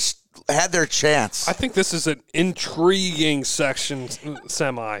Cambridge had their chance. I think this is an intriguing section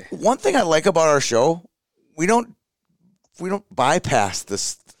semi. One thing I like about our show, we don't bypass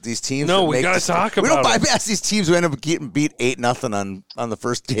these teams. No, that we make gotta this- talk We don't about it. bypass these teams who end up getting beat 8-0 on the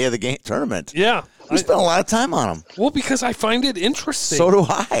first day of the game tournament. Yeah. We spent a lot of time on them. Well, because I find it interesting. So do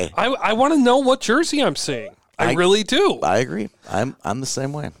I. I want to know what jersey I'm seeing. I really do. I agree. I'm the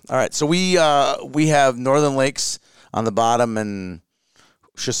same way. All right, so we have Northern Lakes on the bottom and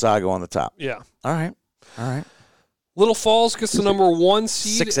Chisago on the top. Yeah. All right. Little Falls gets the number 1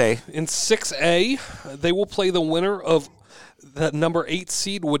 seed 6A. in 6A. They will play the winner of the number 8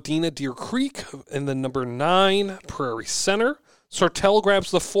 seed Wadena Deer Creek and the number 9 Prairie Center. Sartell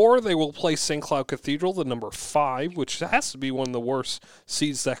grabs the 4. They will play St. Cloud Cathedral, the number 5, which has to be one of the worst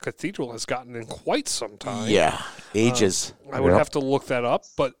seeds that Cathedral has gotten in quite some time. Yeah, ages. I would have to look that up.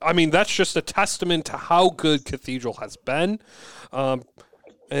 But, I mean, that's just a testament to how good Cathedral has been.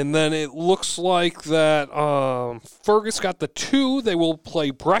 And then it looks like that Fergus got the 2. They will play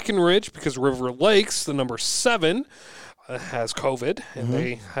Breckenridge because River Lakes, the number 7, has COVID, and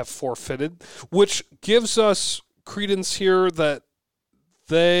they have forfeited, which gives us credence here that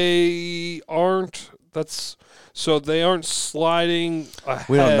they aren't sliding ahead.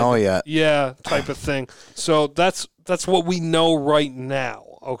 We don't know yet. Yeah, type of thing. So that's what we know right now,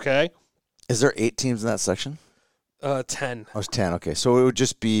 okay? Is there 8 teams in that section? 10. Oh, it's 10. Okay, so it would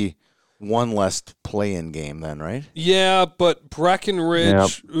just be one less play-in game then, right? Yeah, but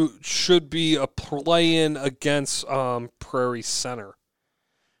Breckenridge should be a play-in against Prairie Center.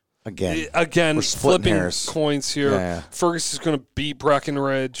 Again, Again, flipping hairs. coins here. Yeah. Fergus is going to beat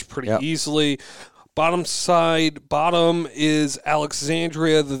Breckenridge pretty Yep. easily. Bottom is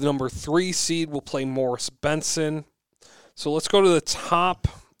Alexandria, the number 3 seed, will play Morris Benson. So let's go to the top.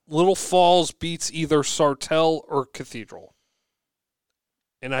 Little Falls beats either Sartell or Cathedral.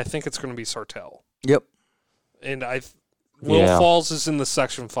 And I think it's going to be Sartell. Yep. And Little Falls is in the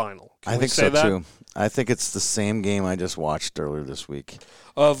section final. Can I we think say so that? too. I think it's the same game I just watched earlier this week.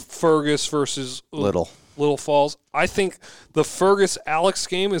 Of Fergus versus Little Falls. I think the Fergus-Alex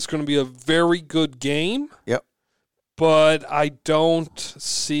game is going to be a very good game. Yep. But I don't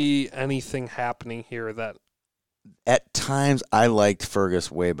see anything happening here that... At times, I liked Fergus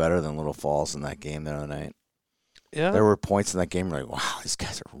way better than Little Falls in that game the other night. Yeah. There were points in that game where like, wow, these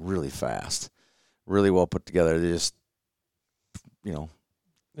guys are really fast. Really well put together. They just, Yeah.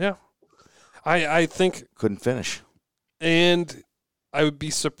 I think... couldn't finish. And I would be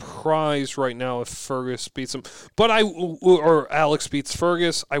surprised right now if Fergus beats him. But or Alex beats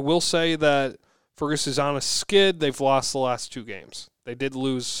Fergus. I will say that Fergus is on a skid. They've lost the last 2 games. They did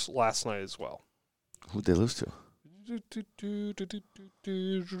lose last night as well. Who'd they lose to?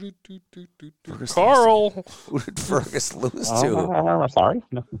 Fergus Carl. Who did Fergus lose to? I'm sorry.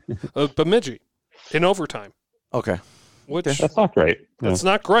 No, Bemidji in overtime. Okay. Which that's not great. that's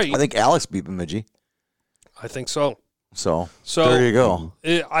not great. I think Alex beat Bemidji. I think so. So So there you go.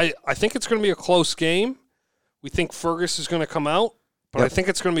 I think it's going to be a close game. We think Fergus is going to come out, but Yep. I think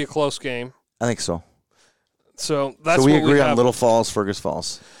it's going to be a close game. I think so. So that's So we what agree we on have. Little Falls, Fergus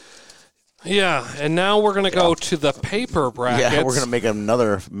Falls. Yeah, and now we're going to go to the paper brackets. Yeah, we're going to make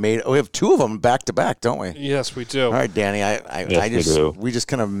another made. We have 2 of them back to back, don't we? Yes, we do. All right, Danny. Yes, We just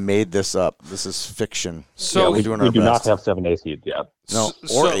kind of made this up. This is fiction. So we're doing we our do best. not have 7A seed yet. No,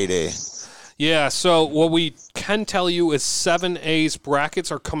 So- or 8A. Yeah, so what we can tell you is 7A's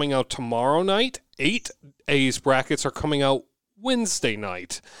brackets are coming out tomorrow night. 8A's brackets are coming out Wednesday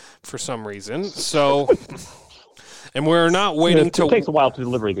night for some reason. So, and we're not waiting It till... takes a while to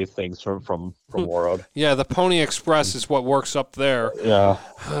deliver these things from Warroad. Yeah, the Pony Express is what works up there. Yeah.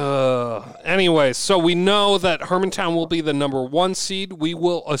 Anyway, so we know that Hermantown will be the number 1 seed. We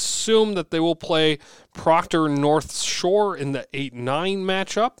will assume that they will play Proctor North Shore in the 8-9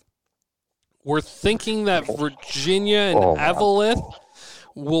 matchup. We're thinking that Virginia and Evelyn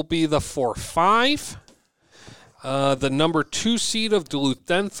will be the 4-5. The number 2 seed of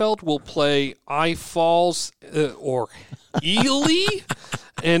Duluth-Denfeld will play I Falls or Ely.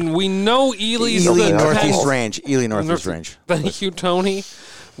 And we know Ely's the Northeast Range. Ely Northeast Range. Thank you, Tony.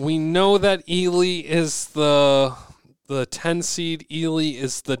 We know that Ely is the 10 seed. Ely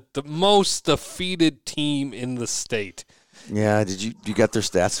is the most defeated team in the state. Yeah, you got their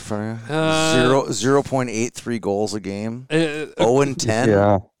stats in front of you? 0.83 goals a game. 0-10.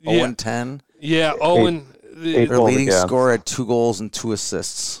 Yeah. 0-10. Yeah, Owen. Their leading scorer had 2 goals and 2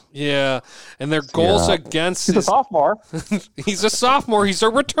 assists. Yeah, and their goals against... He's a sophomore. He's a sophomore. He's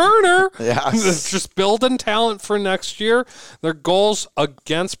a returner. Yeah. Just building talent for next year. Their goals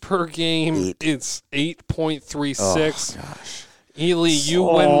against per game, it's 8.36. Oh, gosh. Ely, you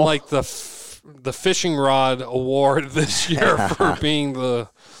win like the fishing rod award this year for being the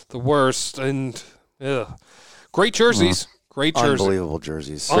worst. And great jerseys. Great jersey. Unbelievable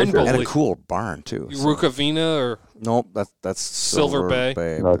jerseys. Unbelievable. And a cool barn, too. So. Rukavina or... Nope, that's Silver Bay.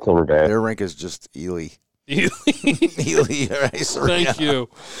 No, Silver Bay. Their rink is just Ely. Ely. Ice Arena. Thank you.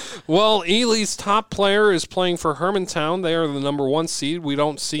 Well, Ely's top player is playing for Hermantown. They are the number 1 seed. We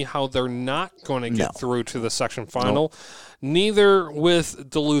don't see how they're not going to get through to the section final. Nope. Neither with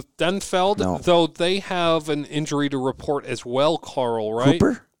Duluth-Denfeld, though they have an injury to report as well, Carl, right?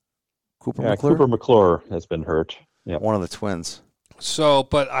 Cooper Yeah, McClure? Cooper McClure has been hurt. Yeah, one of the twins. So,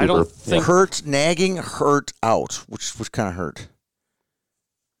 but I don't think... Hurt, nagging, hurt out. Which kind of hurt?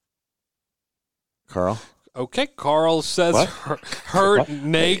 Carl? Okay, Carl says hurt,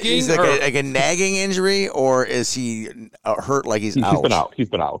 nagging. Is like a nagging injury, or is he hurt like he's out? He's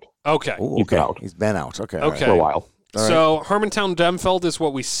been out. Okay. Ooh, He's been out. He's been out. Okay. Okay. For a while. So Hermantown-Denfeld is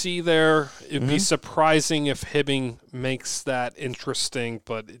what we see there. It'd be surprising if Hibbing makes that interesting,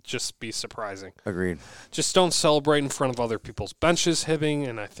 but it'd just be surprising. Agreed. Just don't celebrate in front of other people's benches, Hibbing,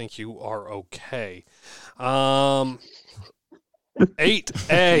 and I think you are okay. 8A.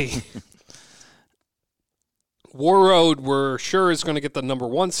 Warroad, we're sure, is going to get the number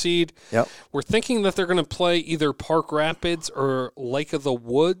 1 seed. Yep. We're thinking that they're going to play either Park Rapids or Lake of the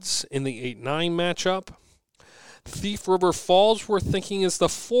Woods in the 8-9 matchup. Thief River Falls, we're thinking, is the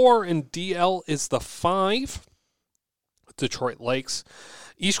 4, and DL is the 5. Detroit Lakes.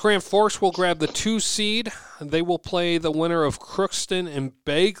 East Grand Forks will grab the 2 seed. They will play the winner of Crookston and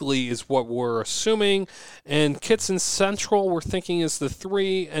Bagley is what we're assuming. And Kitson Central, we're thinking, is the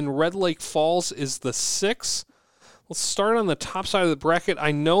 3, and Red Lake Falls is the 6. Let's start on the top side of the bracket.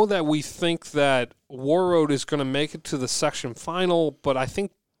 I know that we think that Warroad is going to make it to the section final, but I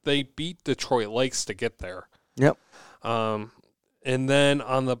think they beat Detroit Lakes to get there. Yep. And then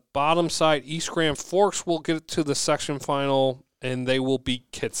on the bottom side, East Grand Forks will get to the section final, and they will beat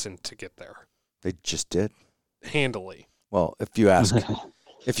Kitson to get there. They just did. Handily. Well, if you ask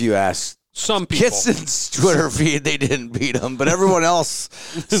some people. Kitson's Twitter feed, they didn't beat them, but everyone else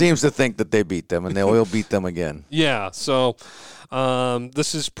seems to think that they beat them, and they will beat them again. Yeah, so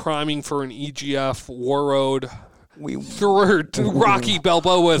this is priming for an EGF Warroad. Rocky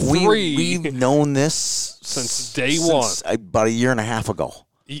Balboa 3. We've known this since day one. About a year and a half ago.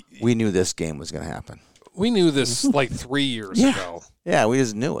 We knew this game was going to happen. We knew this like 3 years ago. Yeah, we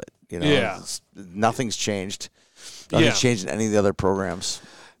just knew it. Yeah. Nothing's changed. Nothing's changed in any of the other programs.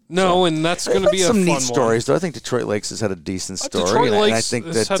 No, and that's going to be some a neat fun stories, though. I think Detroit Lakes has had a decent story. Detroit Lakes and I think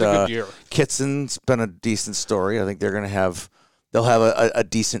has had a good year. Kitson's been a decent story. I think they're going to have a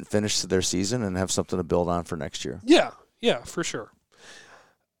decent finish to their season and have something to build on for next year. Yeah, for sure.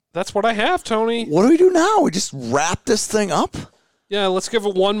 That's what I have, Tony. What do we do now? We just wrap this thing up? Yeah, let's give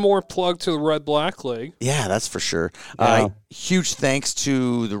one more plug to the Red Black League. Yeah, that's for sure. Yeah. Huge thanks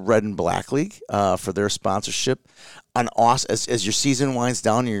to the Red and Black League for their sponsorship. As your season winds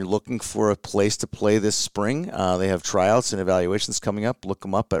down and you're looking for a place to play this spring, they have tryouts and evaluations coming up. Look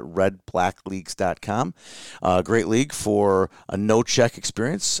them up at redblackleagues.com. Great league for a no-check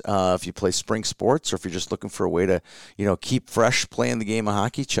experience. If you play spring sports or if you're just looking for a way to keep fresh playing the game of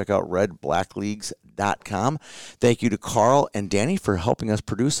hockey, check out redblackleagues.com. YHHhockey.com. Thank you to Carl and Danny for helping us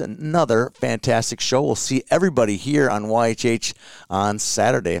produce another fantastic show. We'll see everybody here on YHH on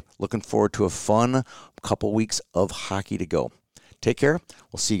Saturday. Looking forward to a fun couple weeks of hockey to go. Take care.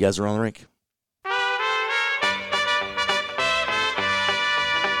 We'll see you guys around the rink.